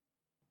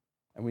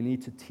 And we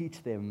need to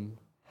teach them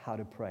how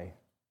to pray.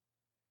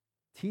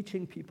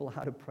 Teaching people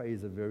how to pray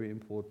is a very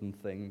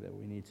important thing that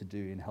we need to do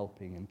in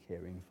helping and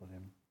caring for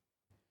them.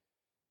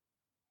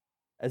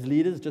 As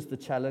leaders, just a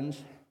challenge.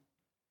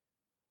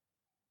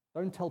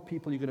 Don't tell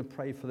people you're going to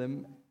pray for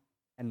them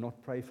and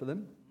not pray for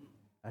them.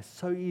 It's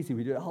so easy.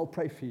 We do it, I'll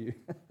pray for you.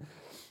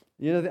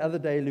 You know, the other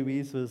day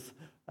Louise was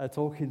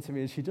talking to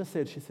me and she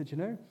said, you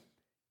know,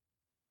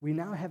 we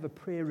now have a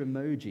prayer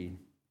emoji.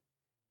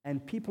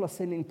 And people are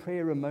sending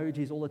prayer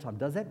emojis all the time.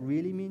 Does that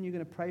really mean you're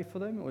going to pray for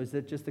them? Or is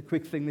that just a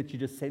quick thing that you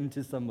just send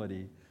to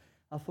somebody?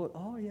 I thought,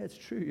 oh, yeah, it's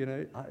true. You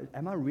know,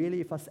 am I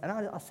really?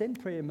 I send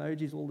prayer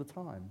emojis all the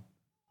time.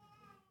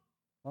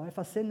 Well, if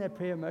I send that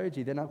prayer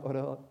emoji, then I've got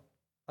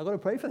to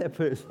pray for that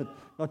person,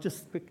 not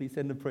just quickly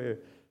send a prayer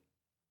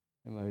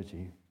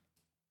emoji.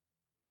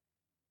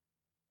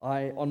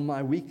 On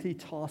my weekly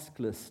task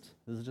list,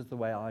 this is just the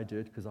way I do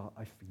it because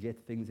I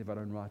forget things if I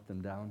don't write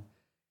them down.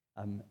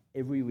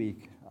 Every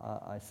week,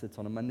 I sit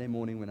on a Monday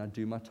morning when I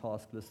do my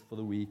task list for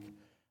the week.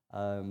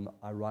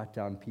 I write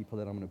down people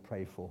that I'm going to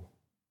pray for,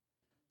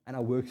 and I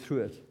work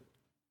through it.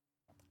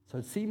 So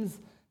it seems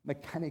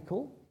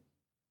mechanical,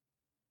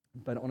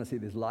 but honestly,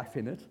 there's life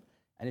in it.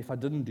 And if I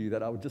didn't do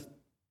that, I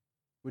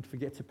would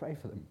forget to pray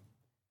for them.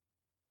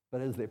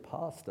 But as their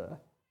pastor,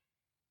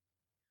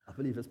 I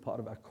believe it's part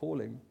of our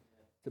calling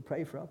to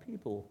pray for our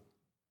people.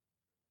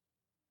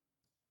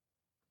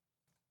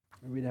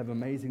 And we'd have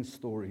amazing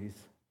stories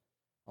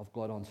of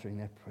God answering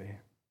that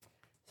prayer.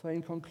 So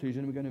in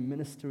conclusion, we're going to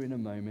minister in a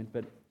moment,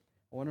 but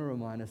I want to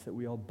remind us that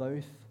we are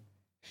both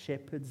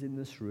shepherds in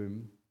this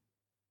room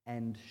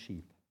and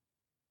sheep.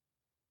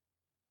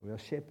 We are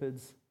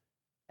shepherds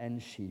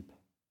and sheep.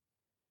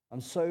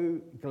 I'm so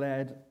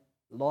glad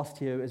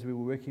last year as we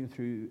were working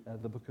through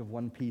the book of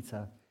 1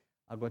 Peter,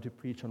 I got to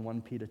preach on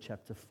 1 Peter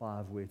chapter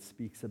 5 where it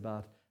speaks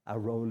about our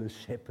role as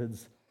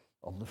shepherds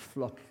of the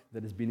flock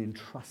that has been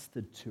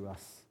entrusted to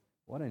us.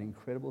 What an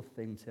incredible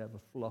thing to have a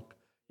flock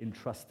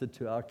entrusted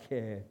to our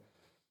care.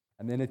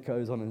 And then it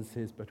goes on and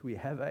says, but we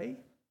have a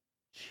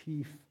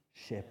chief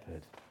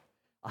shepherd.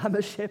 I'm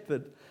a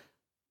shepherd.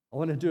 I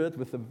want to do it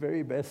with the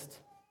very best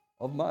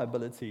of my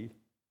ability.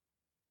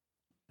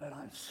 But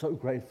I'm so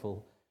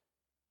grateful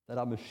that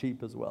I'm a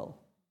sheep as well.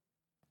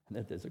 and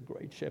that there's a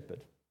great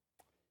shepherd,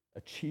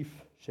 a chief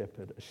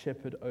shepherd, a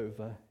shepherd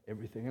over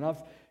everything. And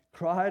I've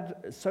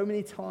cried so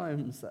many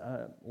times,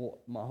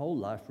 my whole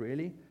life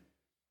really,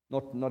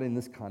 not in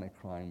this kind of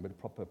crying, but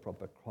proper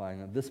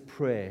crying, this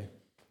prayer.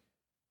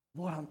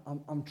 Lord,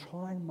 I'm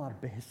trying my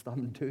best,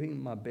 I'm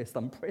doing my best,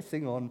 I'm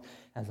pressing on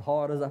as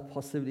hard as I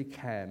possibly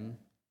can.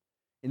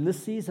 In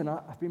this season,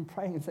 I've been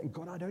praying and saying,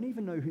 God, I don't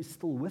even know who's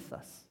still with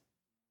us.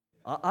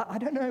 I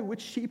don't know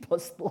which sheep are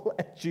still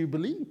at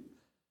Jubilee.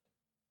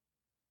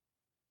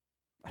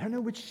 I don't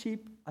know which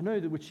sheep, I know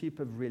which sheep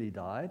have really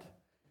died,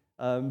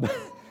 but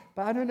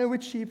I don't know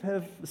which sheep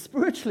have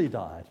spiritually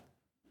died.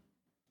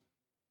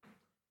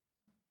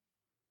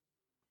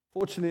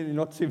 Fortunately,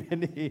 not too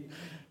many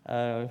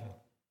who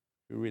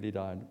really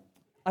died.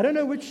 I don't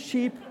know which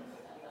sheep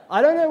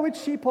are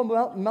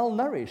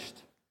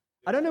malnourished.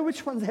 I don't know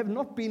which ones have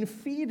not been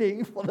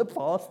feeding for the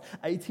past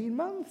 18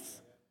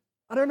 months.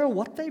 I don't know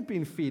what they've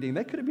been feeding.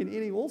 They could have been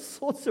eating all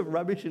sorts of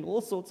rubbish in all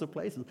sorts of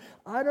places.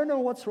 I don't know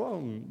what's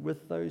wrong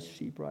with those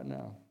sheep right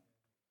now.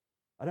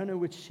 I don't know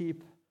which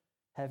sheep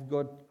have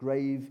got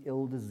grave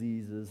ill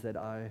diseases that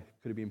I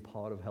could have been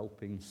part of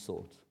helping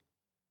sort.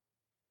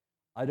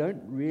 I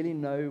don't really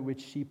know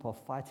which sheep are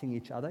fighting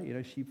each other. You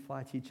know, sheep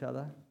fight each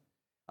other.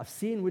 I've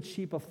seen which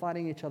sheep are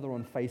fighting each other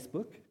on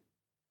Facebook.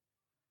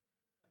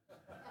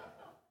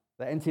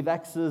 The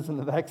anti-vaxxers and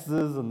the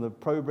vaxxers and the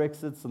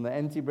pro-Brexits and the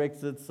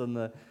anti-Brexits and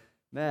the...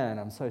 Man,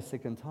 I'm so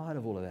sick and tired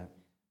of all of that.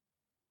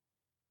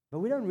 But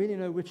we don't really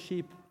know which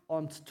sheep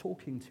aren't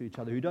talking to each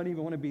other, who don't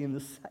even want to be in the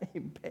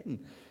same pen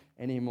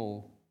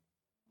anymore.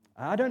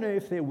 I don't know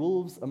if there are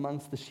wolves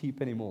amongst the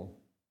sheep anymore.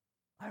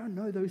 I don't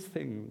know those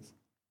things.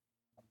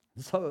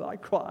 So I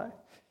cry,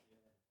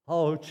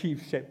 oh,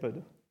 Chief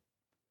Shepherd,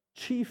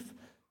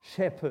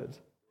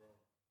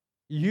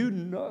 you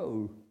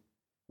know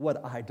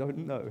what I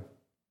don't know.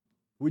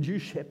 Would you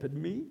shepherd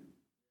me?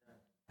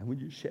 And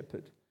would you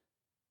shepherd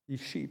these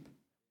sheep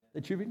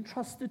that you've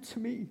entrusted to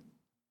me?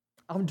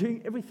 I'm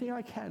doing everything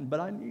I can, but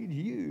I need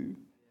you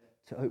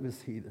to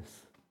oversee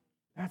this.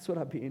 That's what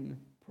I've been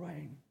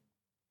praying.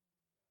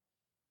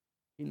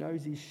 He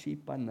knows his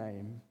sheep by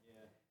name.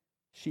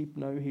 Sheep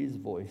know his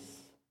voice.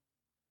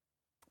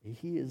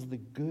 He is the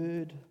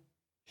good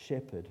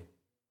shepherd.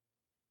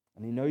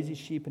 And he knows his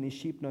sheep, and his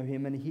sheep know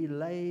him, and he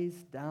lays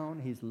down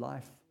his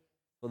life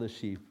for the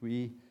sheep.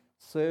 We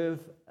serve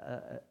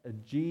a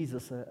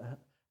Jesus,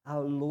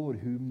 our Lord,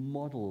 who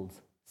modeled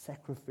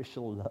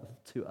sacrificial love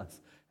to us.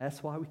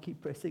 That's why we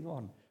keep pressing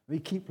on. We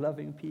keep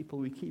loving people.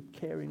 We keep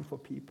caring for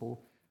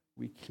people.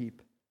 We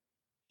keep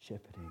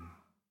shepherding.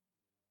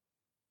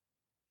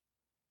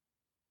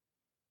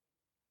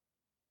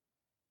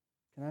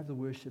 Can I have the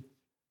worship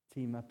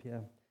team up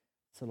here?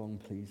 So long,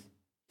 please.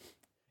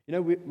 You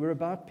know, we're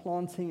about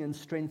planting and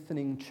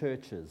strengthening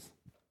churches,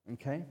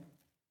 okay?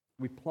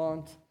 We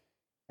plant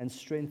and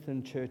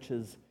strengthen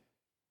churches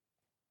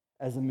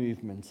as a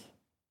movement.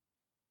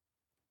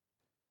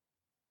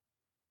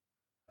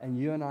 And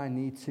you and I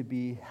need to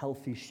be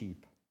healthy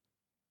sheep.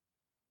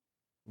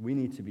 We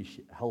need to be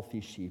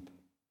healthy sheep.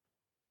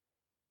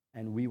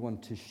 And we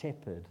want to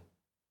shepherd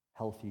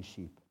healthy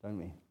sheep, don't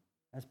we?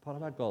 That's part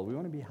of our goal. We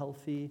want to be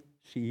healthy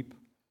sheep,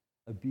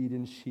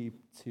 obedient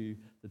sheep to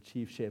the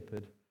chief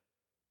shepherd.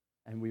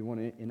 And we want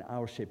to, in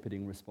our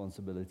shepherding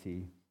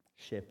responsibility,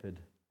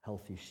 shepherd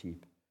healthy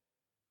sheep.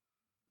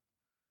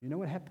 You know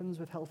what happens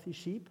with healthy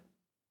sheep?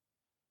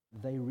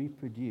 They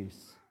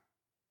reproduce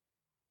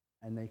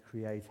and they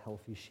create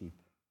healthy sheep.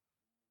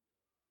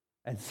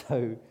 And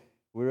so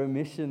we're a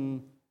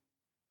mission,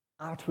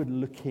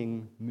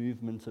 outward-looking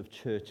movement of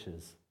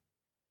churches.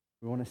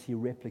 We want to see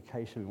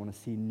replication. We want to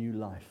see new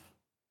life.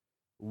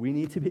 We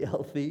need to be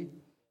healthy.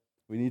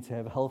 We need to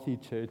have healthy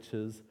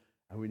churches,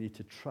 and we need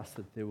to trust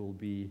that there will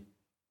be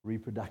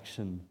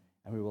reproduction,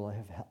 and we will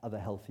have other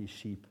healthy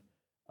sheep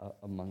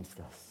amongst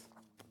us.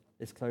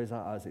 Let's close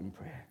our eyes in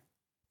prayer.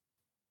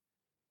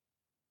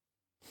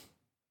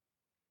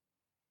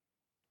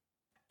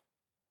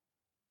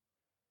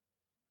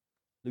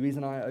 Louise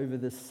and I, over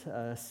this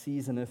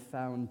season, have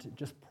found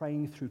just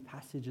praying through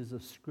passages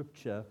of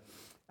Scripture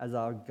as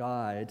our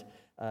guide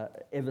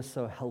ever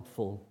so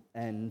helpful.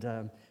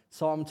 And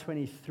Psalm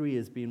 23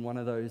 has been one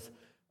of those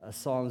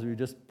psalms we've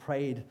just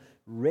prayed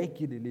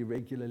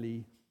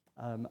regularly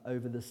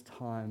over this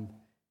time,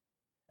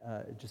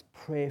 just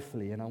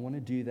prayerfully. And I want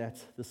to do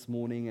that this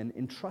morning and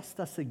entrust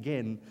us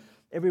again,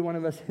 every one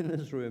of us in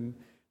this room,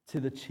 to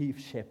the chief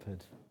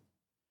shepherd,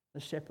 the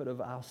shepherd of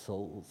our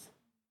souls.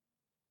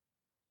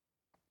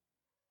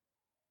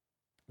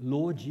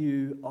 Lord,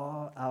 you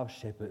are our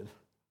shepherd,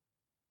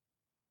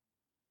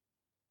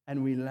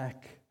 and we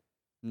lack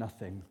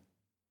nothing.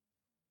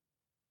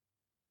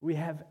 We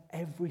have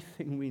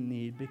everything we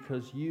need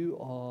because you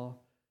are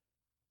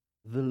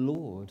the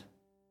Lord,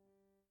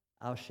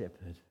 our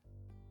shepherd.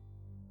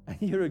 And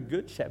you're a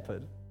good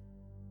shepherd,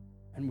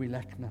 and we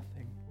lack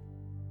nothing.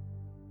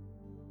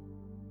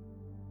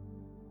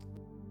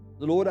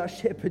 The Lord, our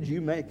shepherd,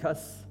 you make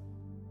us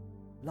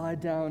lie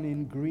down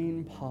in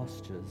green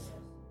pastures.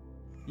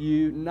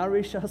 You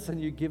nourish us and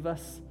you give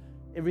us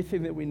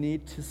everything that we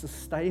need to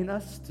sustain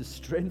us, to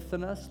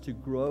strengthen us, to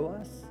grow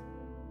us.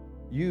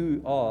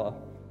 You are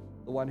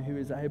the one who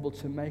is able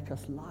to make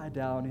us lie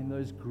down in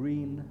those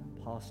green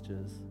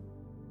pastures,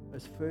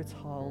 those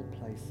fertile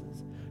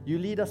places. You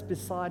lead us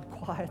beside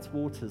quiet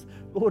waters.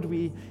 Lord,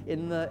 we,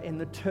 in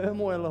the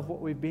turmoil of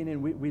what we've been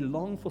in, we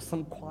long for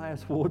some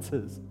quiet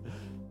waters.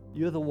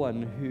 You're the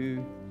one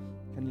who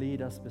can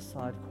lead us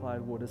beside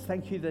quiet waters.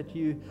 Thank you that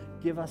you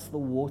give us the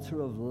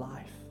water of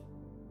life.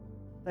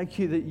 Thank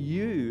you that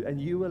you and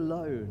you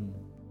alone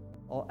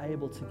are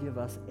able to give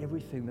us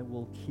everything that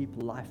will keep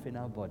life in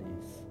our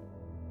bodies.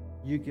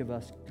 You give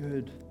us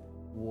good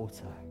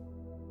water,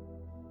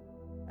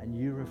 and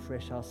you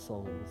refresh our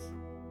souls.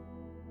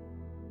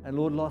 And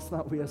Lord, last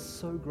night we are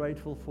so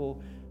grateful for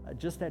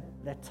just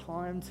that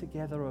time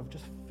together of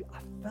just, I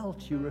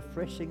felt you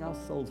refreshing our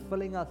souls,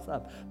 filling us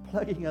up,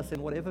 plugging us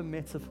in whatever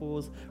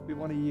metaphors we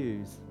want to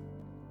use.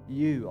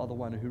 You are the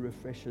one who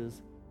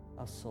refreshes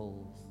our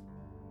souls.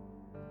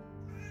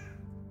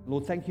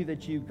 Lord, thank you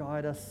that you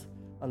guide us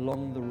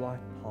along the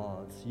right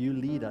paths. You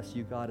lead us,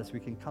 you guide us. We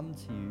can come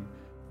to you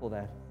for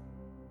that.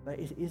 But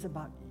it is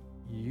about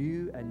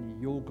you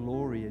and your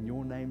glory and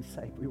your name's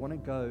sake. We want to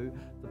go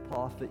the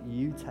path that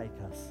you take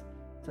us.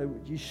 So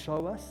would you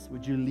show us?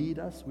 Would you lead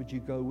us? Would you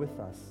go with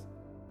us?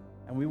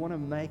 And we want to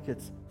make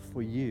it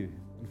for you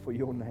and for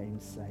your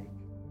name's sake.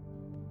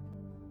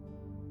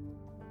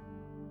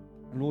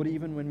 And Lord,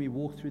 even when we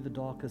walk through the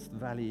darkest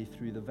valley,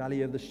 through the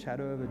valley of the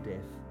shadow of death,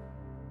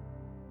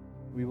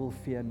 we will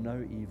fear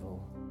no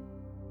evil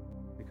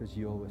because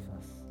you are with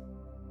us.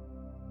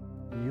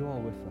 You are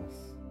with us.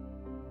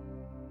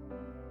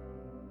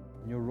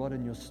 And your rod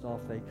and your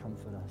staff, they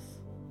comfort us.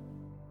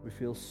 We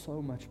feel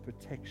so much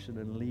protection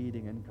and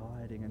leading and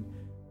guiding, and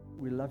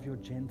we love your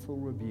gentle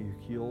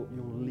rebuke, your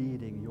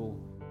leading, your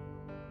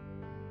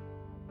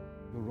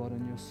rod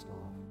and your staff.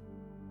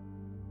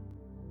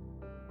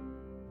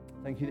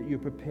 Thank you that you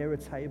prepare a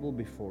table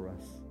before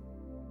us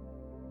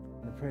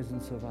in the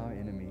presence of our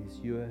enemies.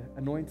 You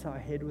anoint our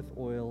head with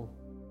oil,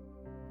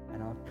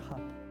 and our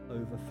cup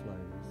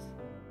overflows.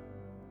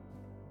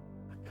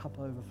 Our cup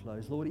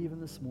overflows. Lord, even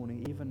this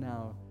morning, even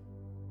now,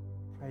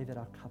 pray that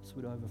our cups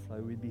would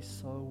overflow. We'd be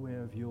so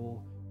aware of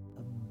your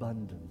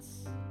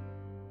abundance.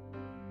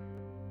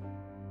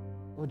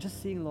 Lord,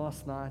 just seeing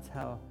last night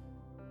how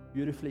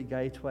beautifully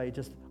Gateway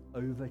just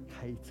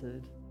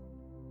over-catered,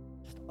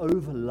 just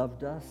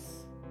over-loved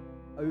us,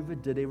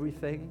 overdid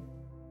everything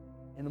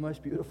in the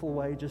most beautiful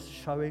way, just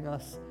showing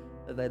us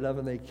that they love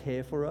and they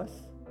care for us.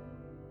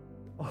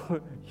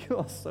 Oh, you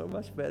are so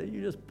much better.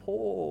 You just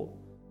pour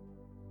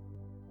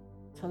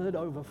till it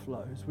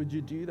overflows. Would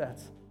you do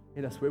that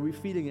in us? Where we're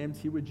feeling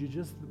empty, would you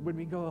just, when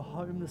we go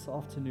home this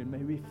afternoon,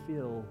 may we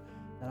feel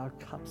that our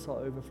cups are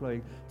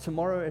overflowing.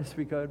 Tomorrow, as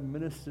we go and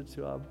minister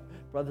to our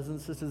brothers and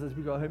sisters, as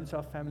we go home to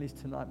our families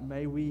tonight,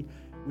 may we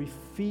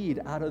feed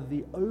out of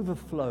the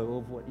overflow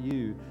of what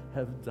you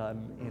have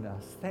done in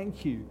us.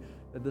 Thank you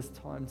that this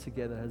time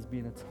together has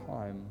been a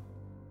time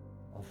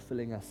of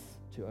filling us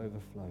to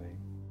overflowing.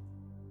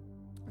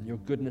 And your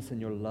goodness and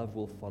your love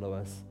will follow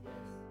us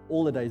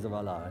all the days of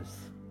our lives.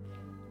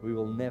 We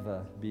will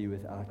never be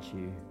without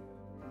you.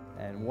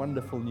 And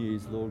wonderful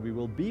news, Lord, we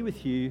will be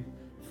with you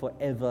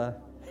forever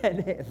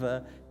and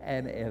ever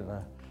and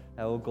ever.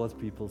 And all God's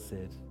people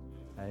said,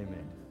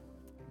 amen.